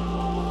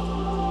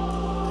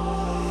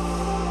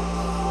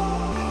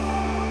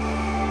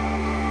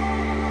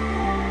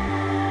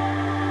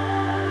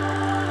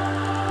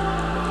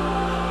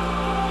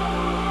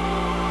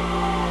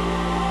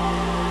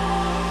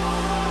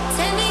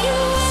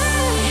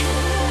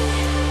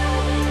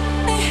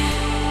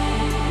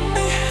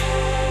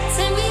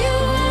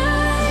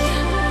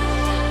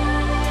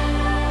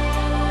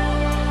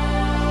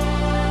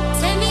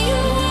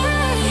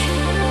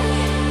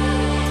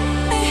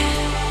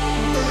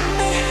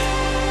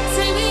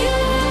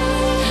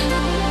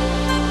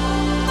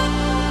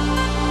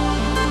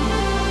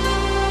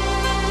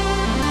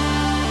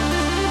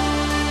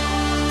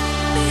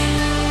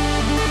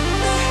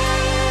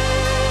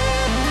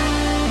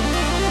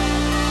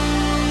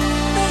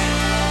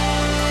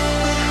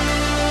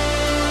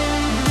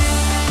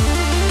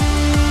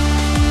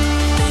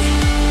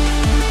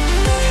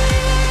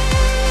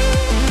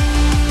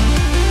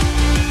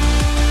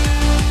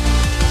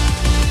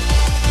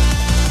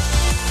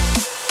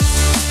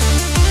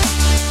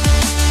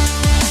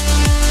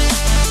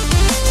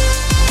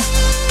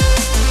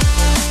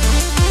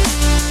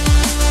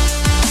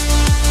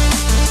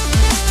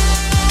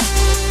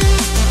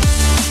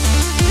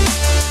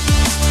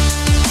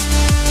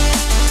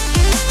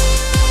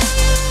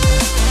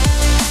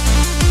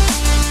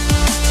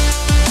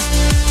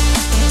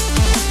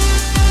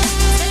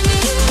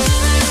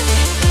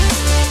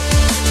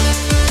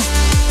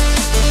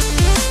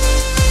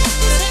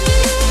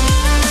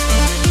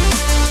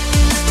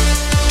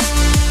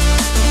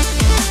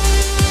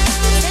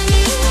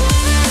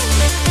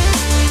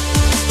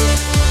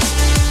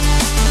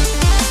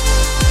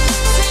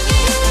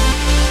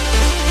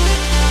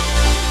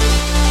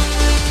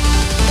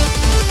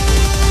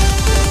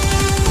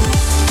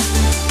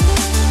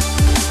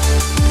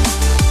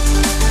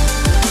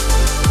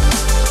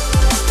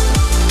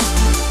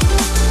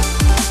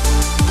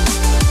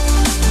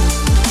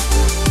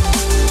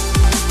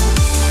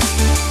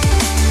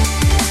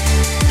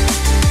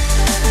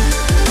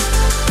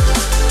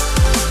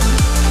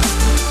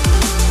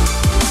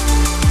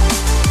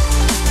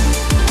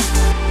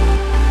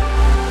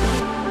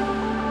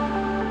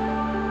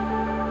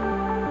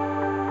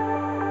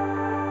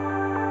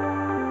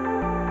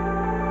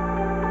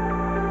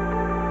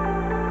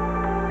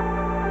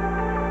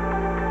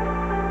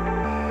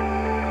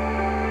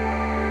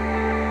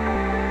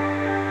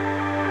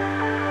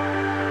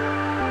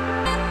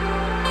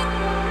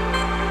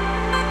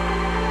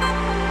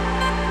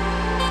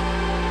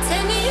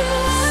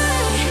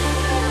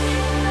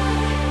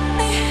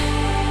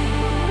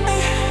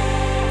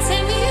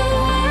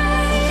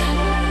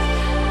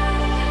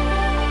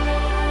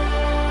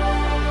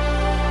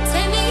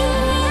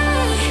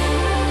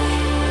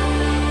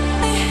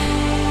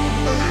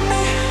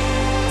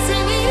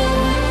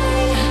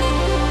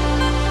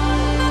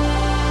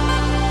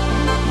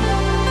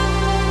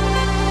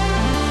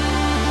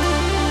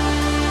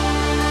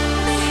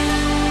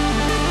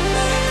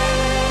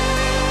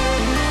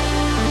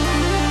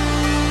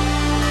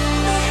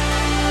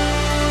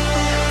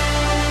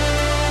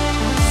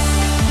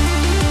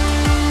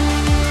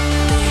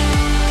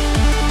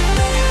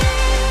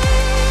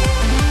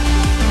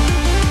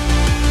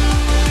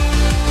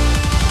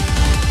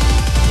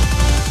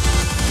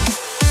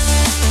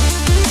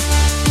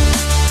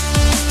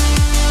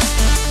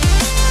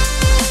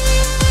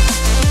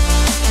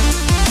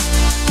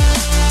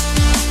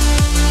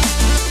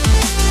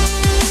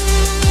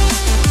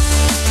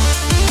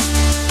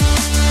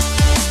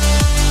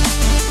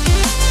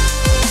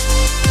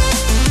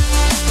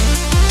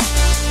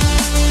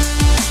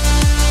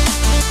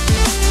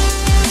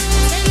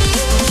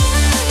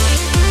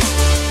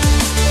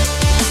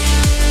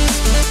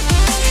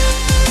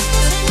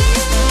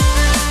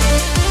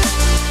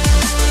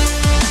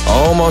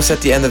 almost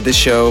at the end of the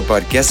show,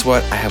 but guess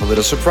what? I have a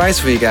little surprise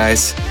for you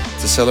guys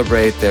to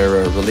celebrate their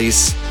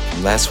release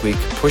from last week,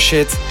 Push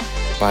It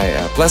by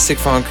Plastic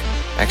Funk.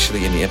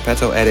 Actually, in the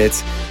Impetto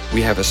edit,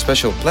 we have a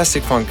special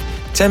Plastic Funk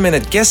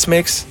 10-minute guest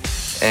mix,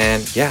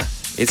 and yeah,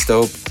 it's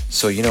dope.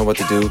 So you know what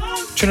to do.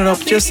 Turn it up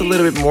just a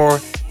little bit more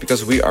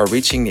because we are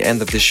reaching the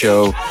end of the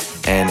show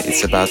and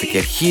it's about to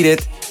get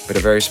heated with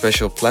a very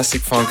special Plastic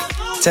Funk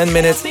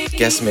 10-minute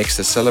guest mix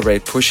to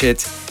celebrate Push It,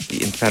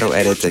 the Impetto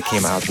edit that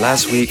came out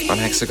last week on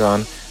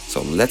Hexagon.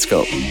 So let's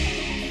go.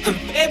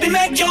 Baby,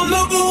 make your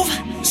move,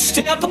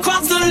 step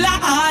across the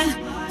line,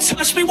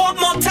 touch me one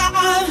more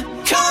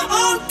time, come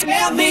on,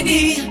 tell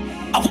me,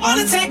 I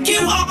wanna take you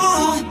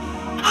on,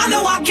 I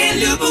know I can't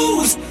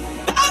lose,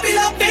 I'll be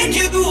loving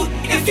you,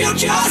 if you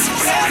just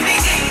tell me.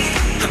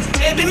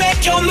 Baby,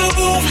 make your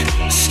move,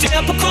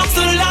 step across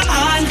the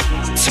line,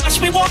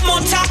 touch me one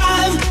more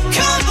time,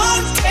 come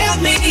on, tell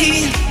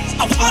me,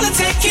 I wanna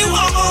take you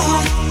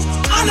on,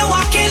 I know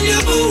I can't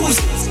lose,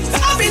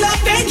 I'll be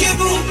loving you,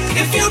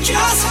 if you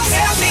just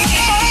tell me.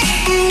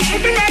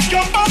 Baby, make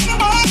your move,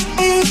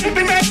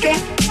 baby, make your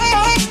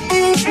move,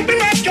 baby,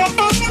 make your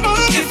move,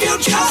 if you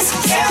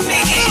just tell me.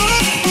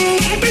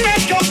 Baby,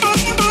 make your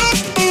move,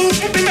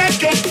 baby,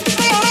 make your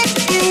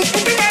move,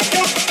 baby, make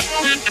your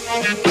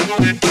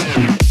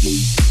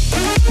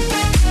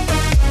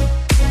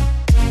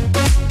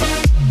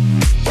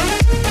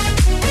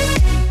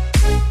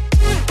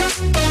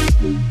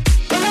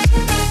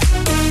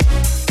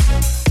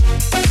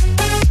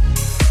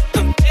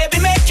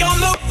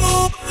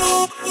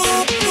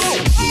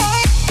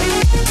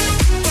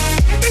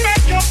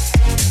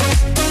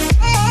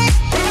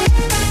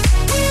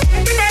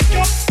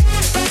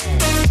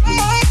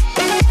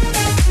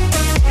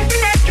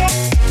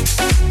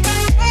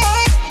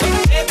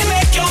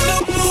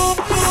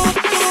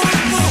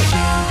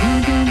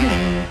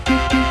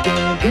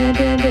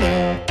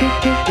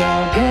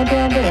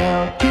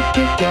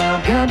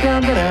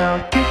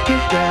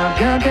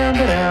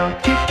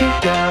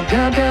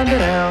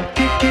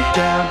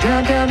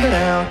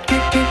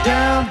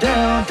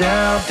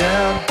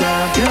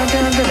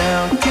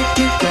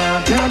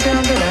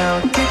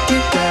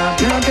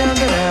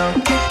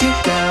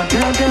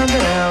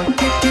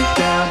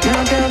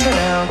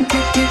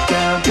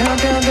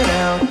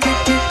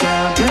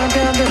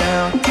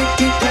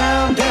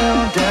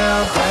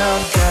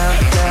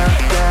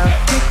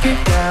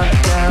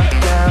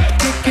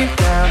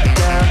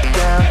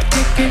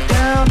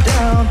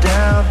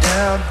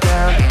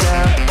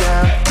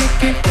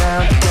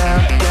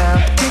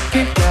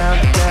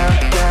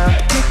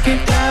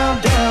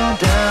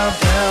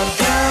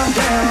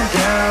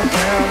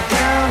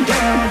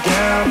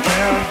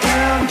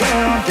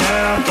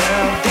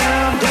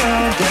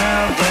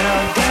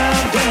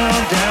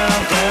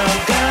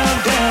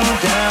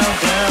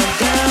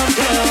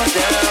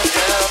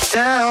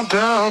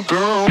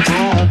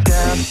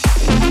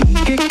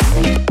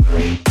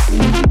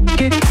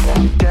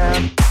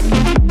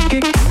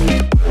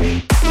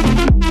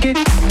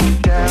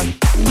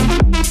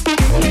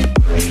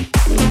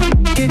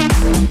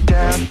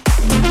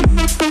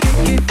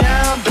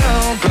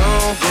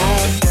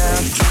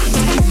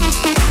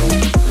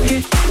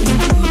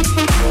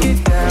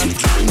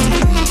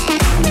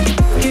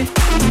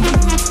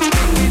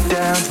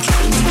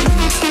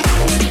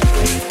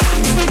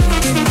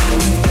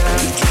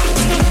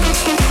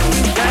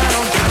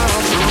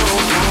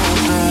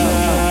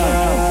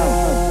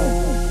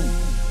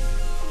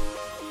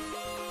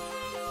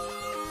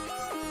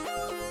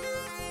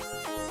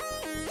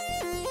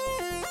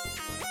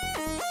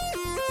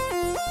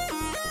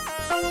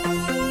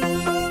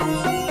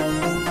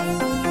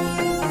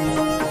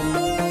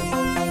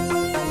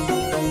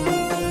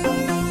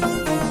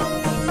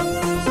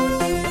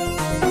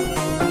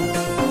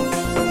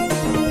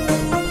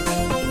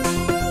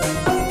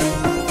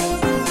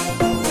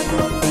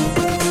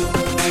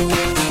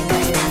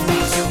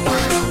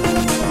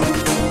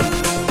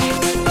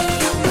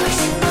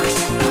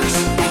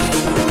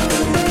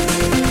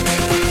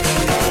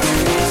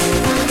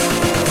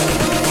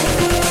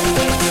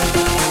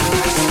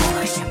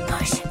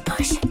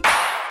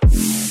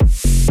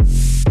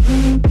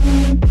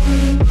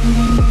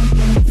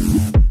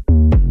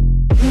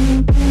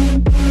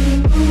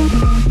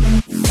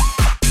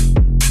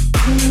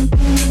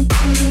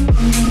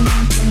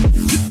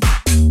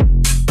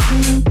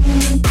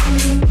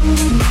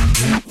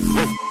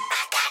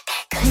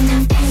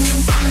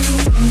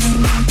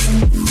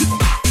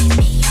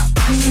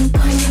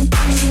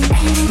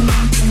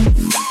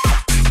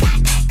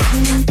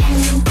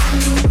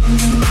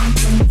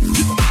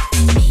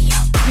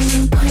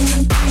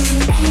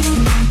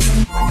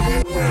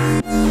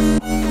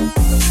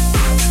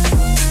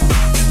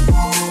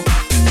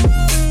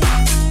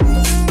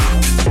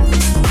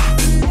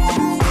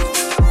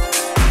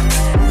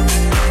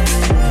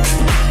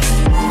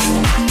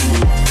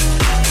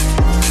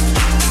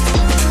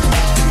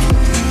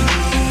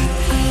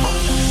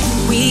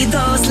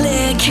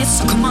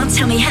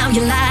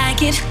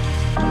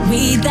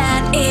We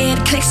that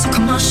it clicks, so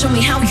come on, show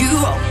me how you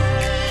roll.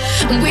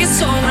 We're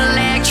so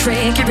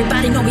electric,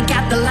 everybody know we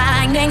got the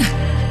lightning.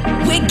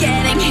 We're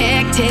getting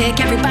hectic,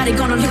 everybody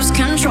gonna lose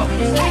control.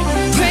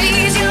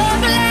 Raise your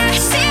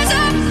glasses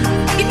up,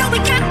 you know we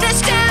got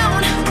this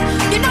down.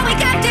 You know we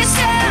got this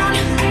down.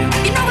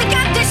 You know we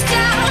got this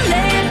down.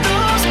 Let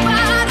those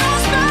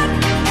bottles pop.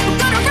 We're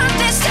gonna run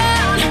this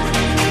down.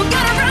 We're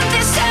gonna run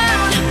this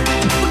down.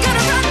 We're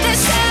gonna run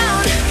this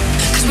down.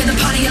 Cause we're the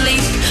party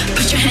elite.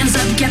 Put your hands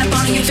up, get up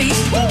on your feet.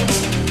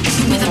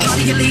 We're the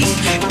party elite.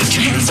 Put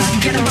your hands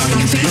up, get up on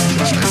your feet.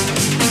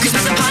 Cause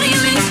we're the party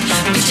elite.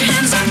 Put your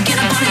hands up, get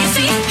up on your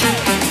feet.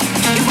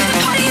 We're the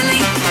party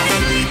elite.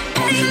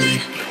 Party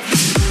elite.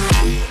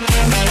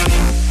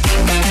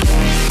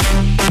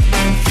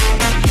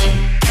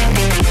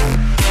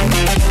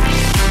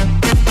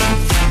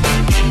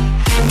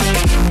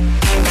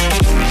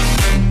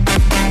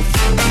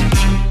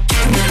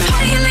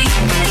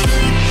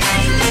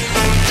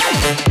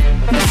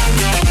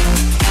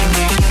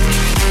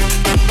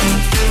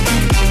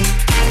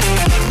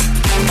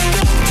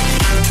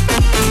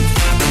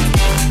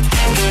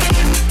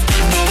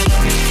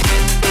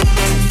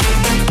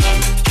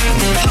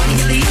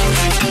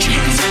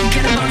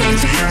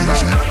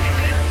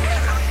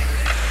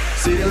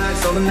 City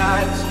lights on the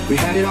nights, we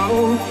had it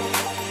all.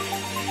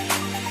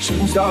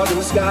 Shooting stars in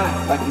the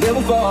sky like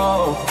never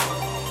fall.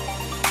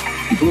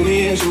 You put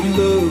me in, showed me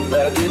love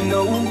that I didn't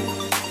know.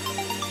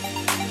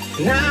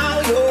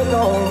 Now you're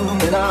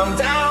gone and I'm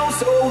down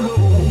so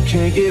low.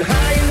 Can't get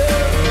high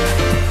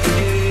enough to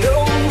get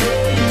over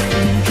you.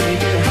 Can't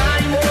get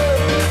high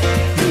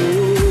enough, no,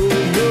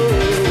 no.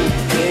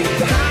 Can't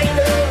get high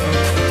enough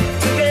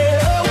to get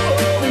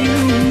over you.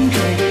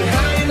 Can't get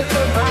high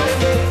enough, high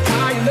enough,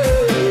 high enough.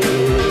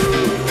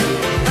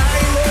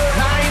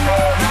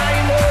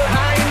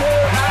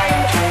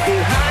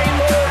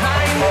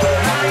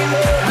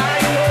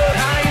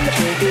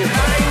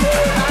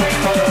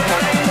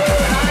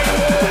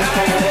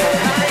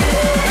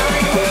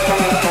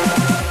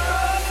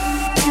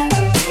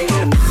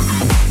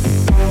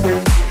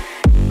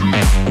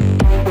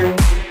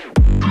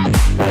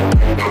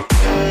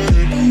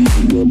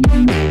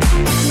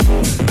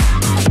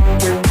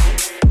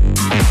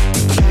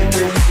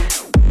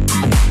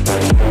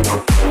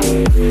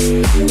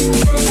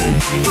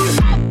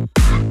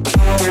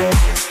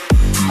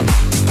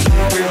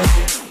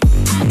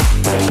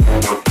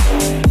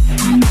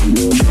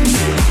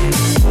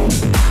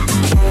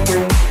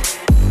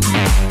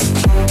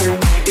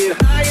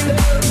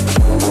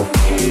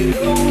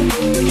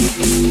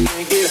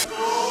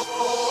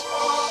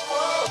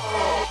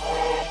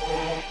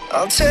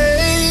 I'll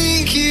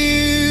take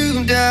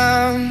you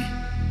down.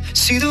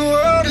 See the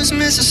world as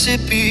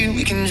Mississippi.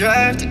 We can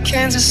drive to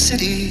Kansas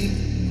City.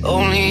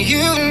 Only you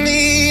and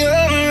me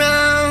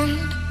around.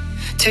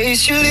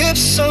 Taste your lips,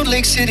 Salt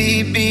Lake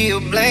City. Be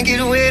your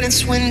blanket wet and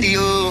windy.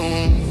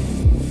 Oh,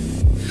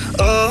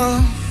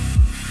 oh.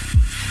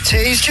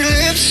 Taste your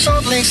lips,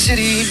 Salt Lake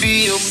City.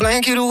 Be your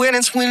blanket wet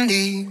and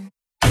windy.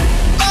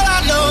 All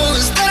I know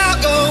is that I'll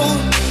go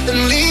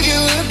and leave you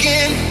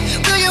again.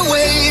 Will you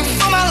wait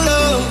for my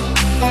love,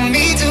 for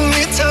me to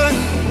return?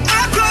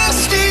 I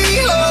cross the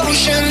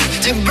ocean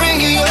to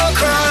bring you your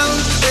crown.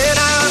 When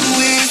I'm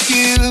with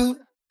you,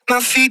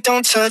 my feet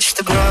don't touch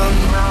the ground.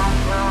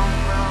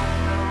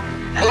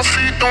 My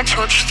feet don't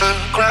touch the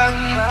ground.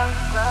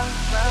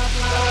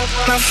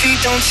 My feet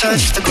don't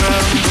touch the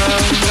ground.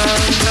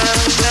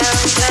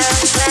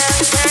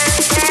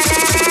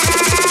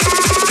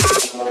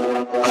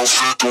 My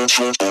feet don't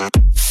touch the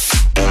ground.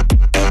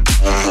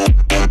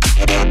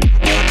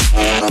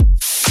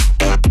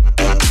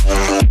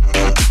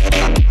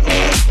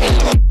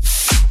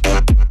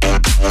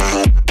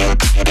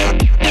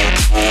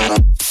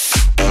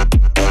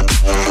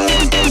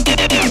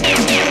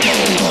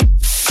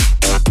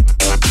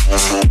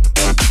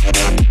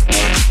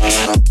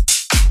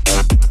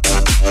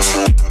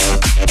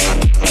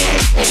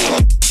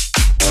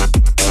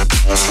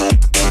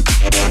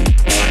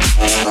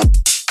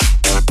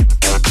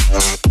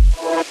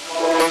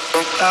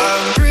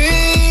 I'll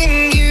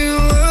bring you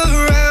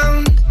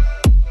around.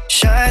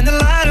 Shine the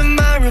light of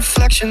my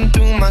reflection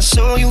through my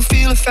soul. You'll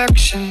feel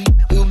affection.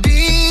 We'll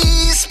be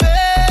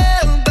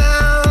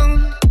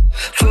spellbound.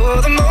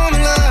 For the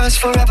moment lasts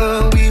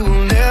forever. We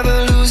will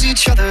never lose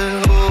each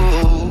other.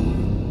 Oh,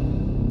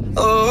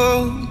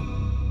 oh.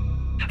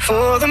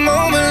 For the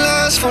moment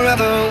lasts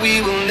forever.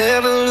 We will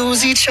never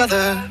lose each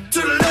other. To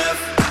the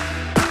left,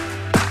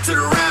 to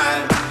the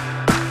right.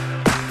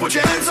 Put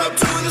your hands up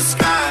to the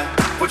sky.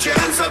 Put your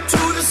hands up to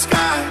the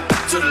sky.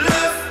 To the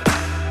left,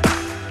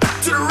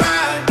 to the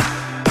right.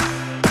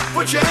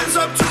 Put your hands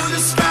up to the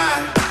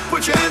sky.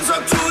 Put your hands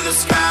up to the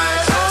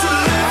sky. To the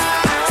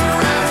left, to the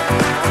right.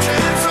 Put your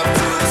hands up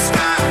to the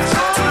sky.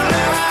 To the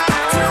left,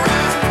 to the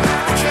right.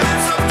 Put your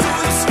hands up to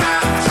the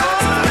sky. To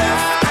the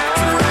left,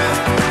 to the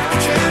right.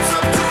 Put your hands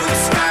up to the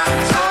sky.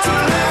 To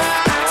the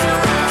left, to the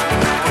right.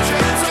 Put your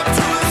hands up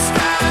to the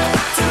sky.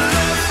 To the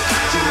left,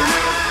 to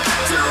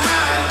the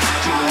right,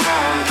 to the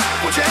right.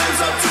 Put your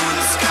hands up to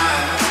the sky.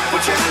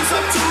 Put your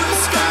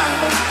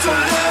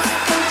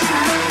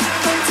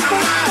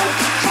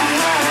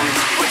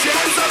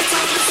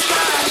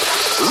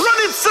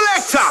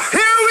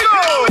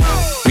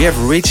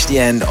reached the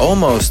end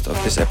almost of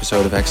this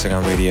episode of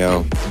Hexagon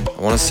Radio.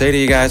 I want to say to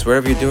you guys,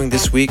 wherever you're doing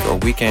this week or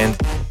weekend,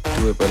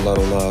 do it with a lot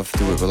of love,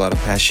 do it with a lot of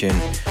passion.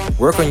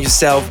 Work on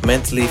yourself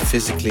mentally,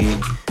 physically.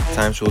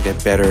 Times will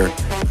get better.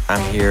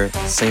 I'm here,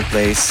 same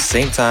place,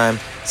 same time,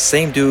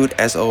 same dude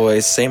as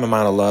always, same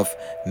amount of love,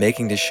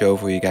 making this show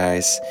for you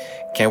guys.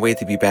 Can't wait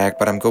to be back,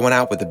 but I'm going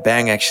out with a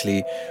bang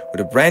actually,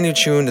 with a brand new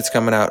tune that's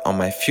coming out on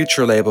my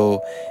Future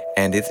label.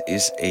 And it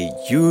is a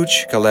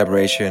huge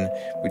collaboration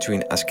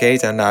between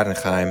Asceta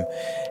Nadenheim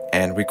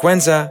and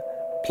Requenza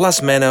plus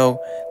Menno.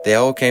 They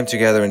all came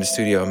together in the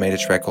studio and made a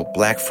track called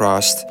Black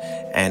Frost.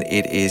 And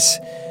it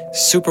is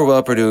super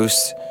well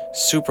produced,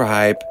 super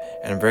hype,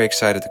 and I'm very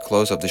excited to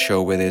close up the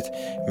show with it.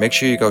 Make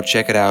sure you go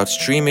check it out,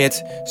 stream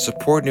it,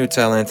 support new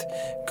talent.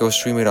 Go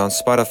stream it on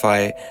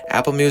Spotify,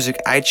 Apple Music,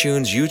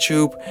 iTunes,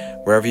 YouTube,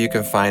 wherever you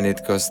can find it,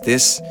 because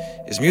this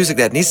is music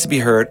that needs to be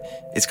heard.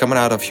 It's coming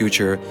out on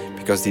Future,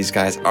 because these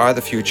guys are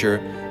the future.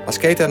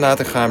 Asceta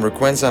Nadenheim,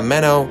 Requenza,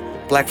 Menno,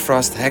 Black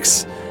Frost,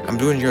 Hex. I'm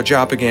doing your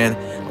job again.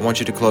 I want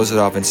you to close it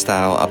off in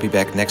style. I'll be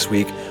back next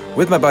week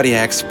with my buddy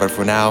Hex, but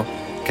for now,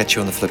 catch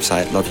you on the flip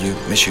side. Love you,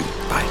 miss you,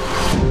 bye.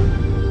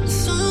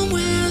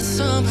 Somewhere,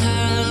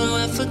 somehow,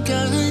 I've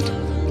forgotten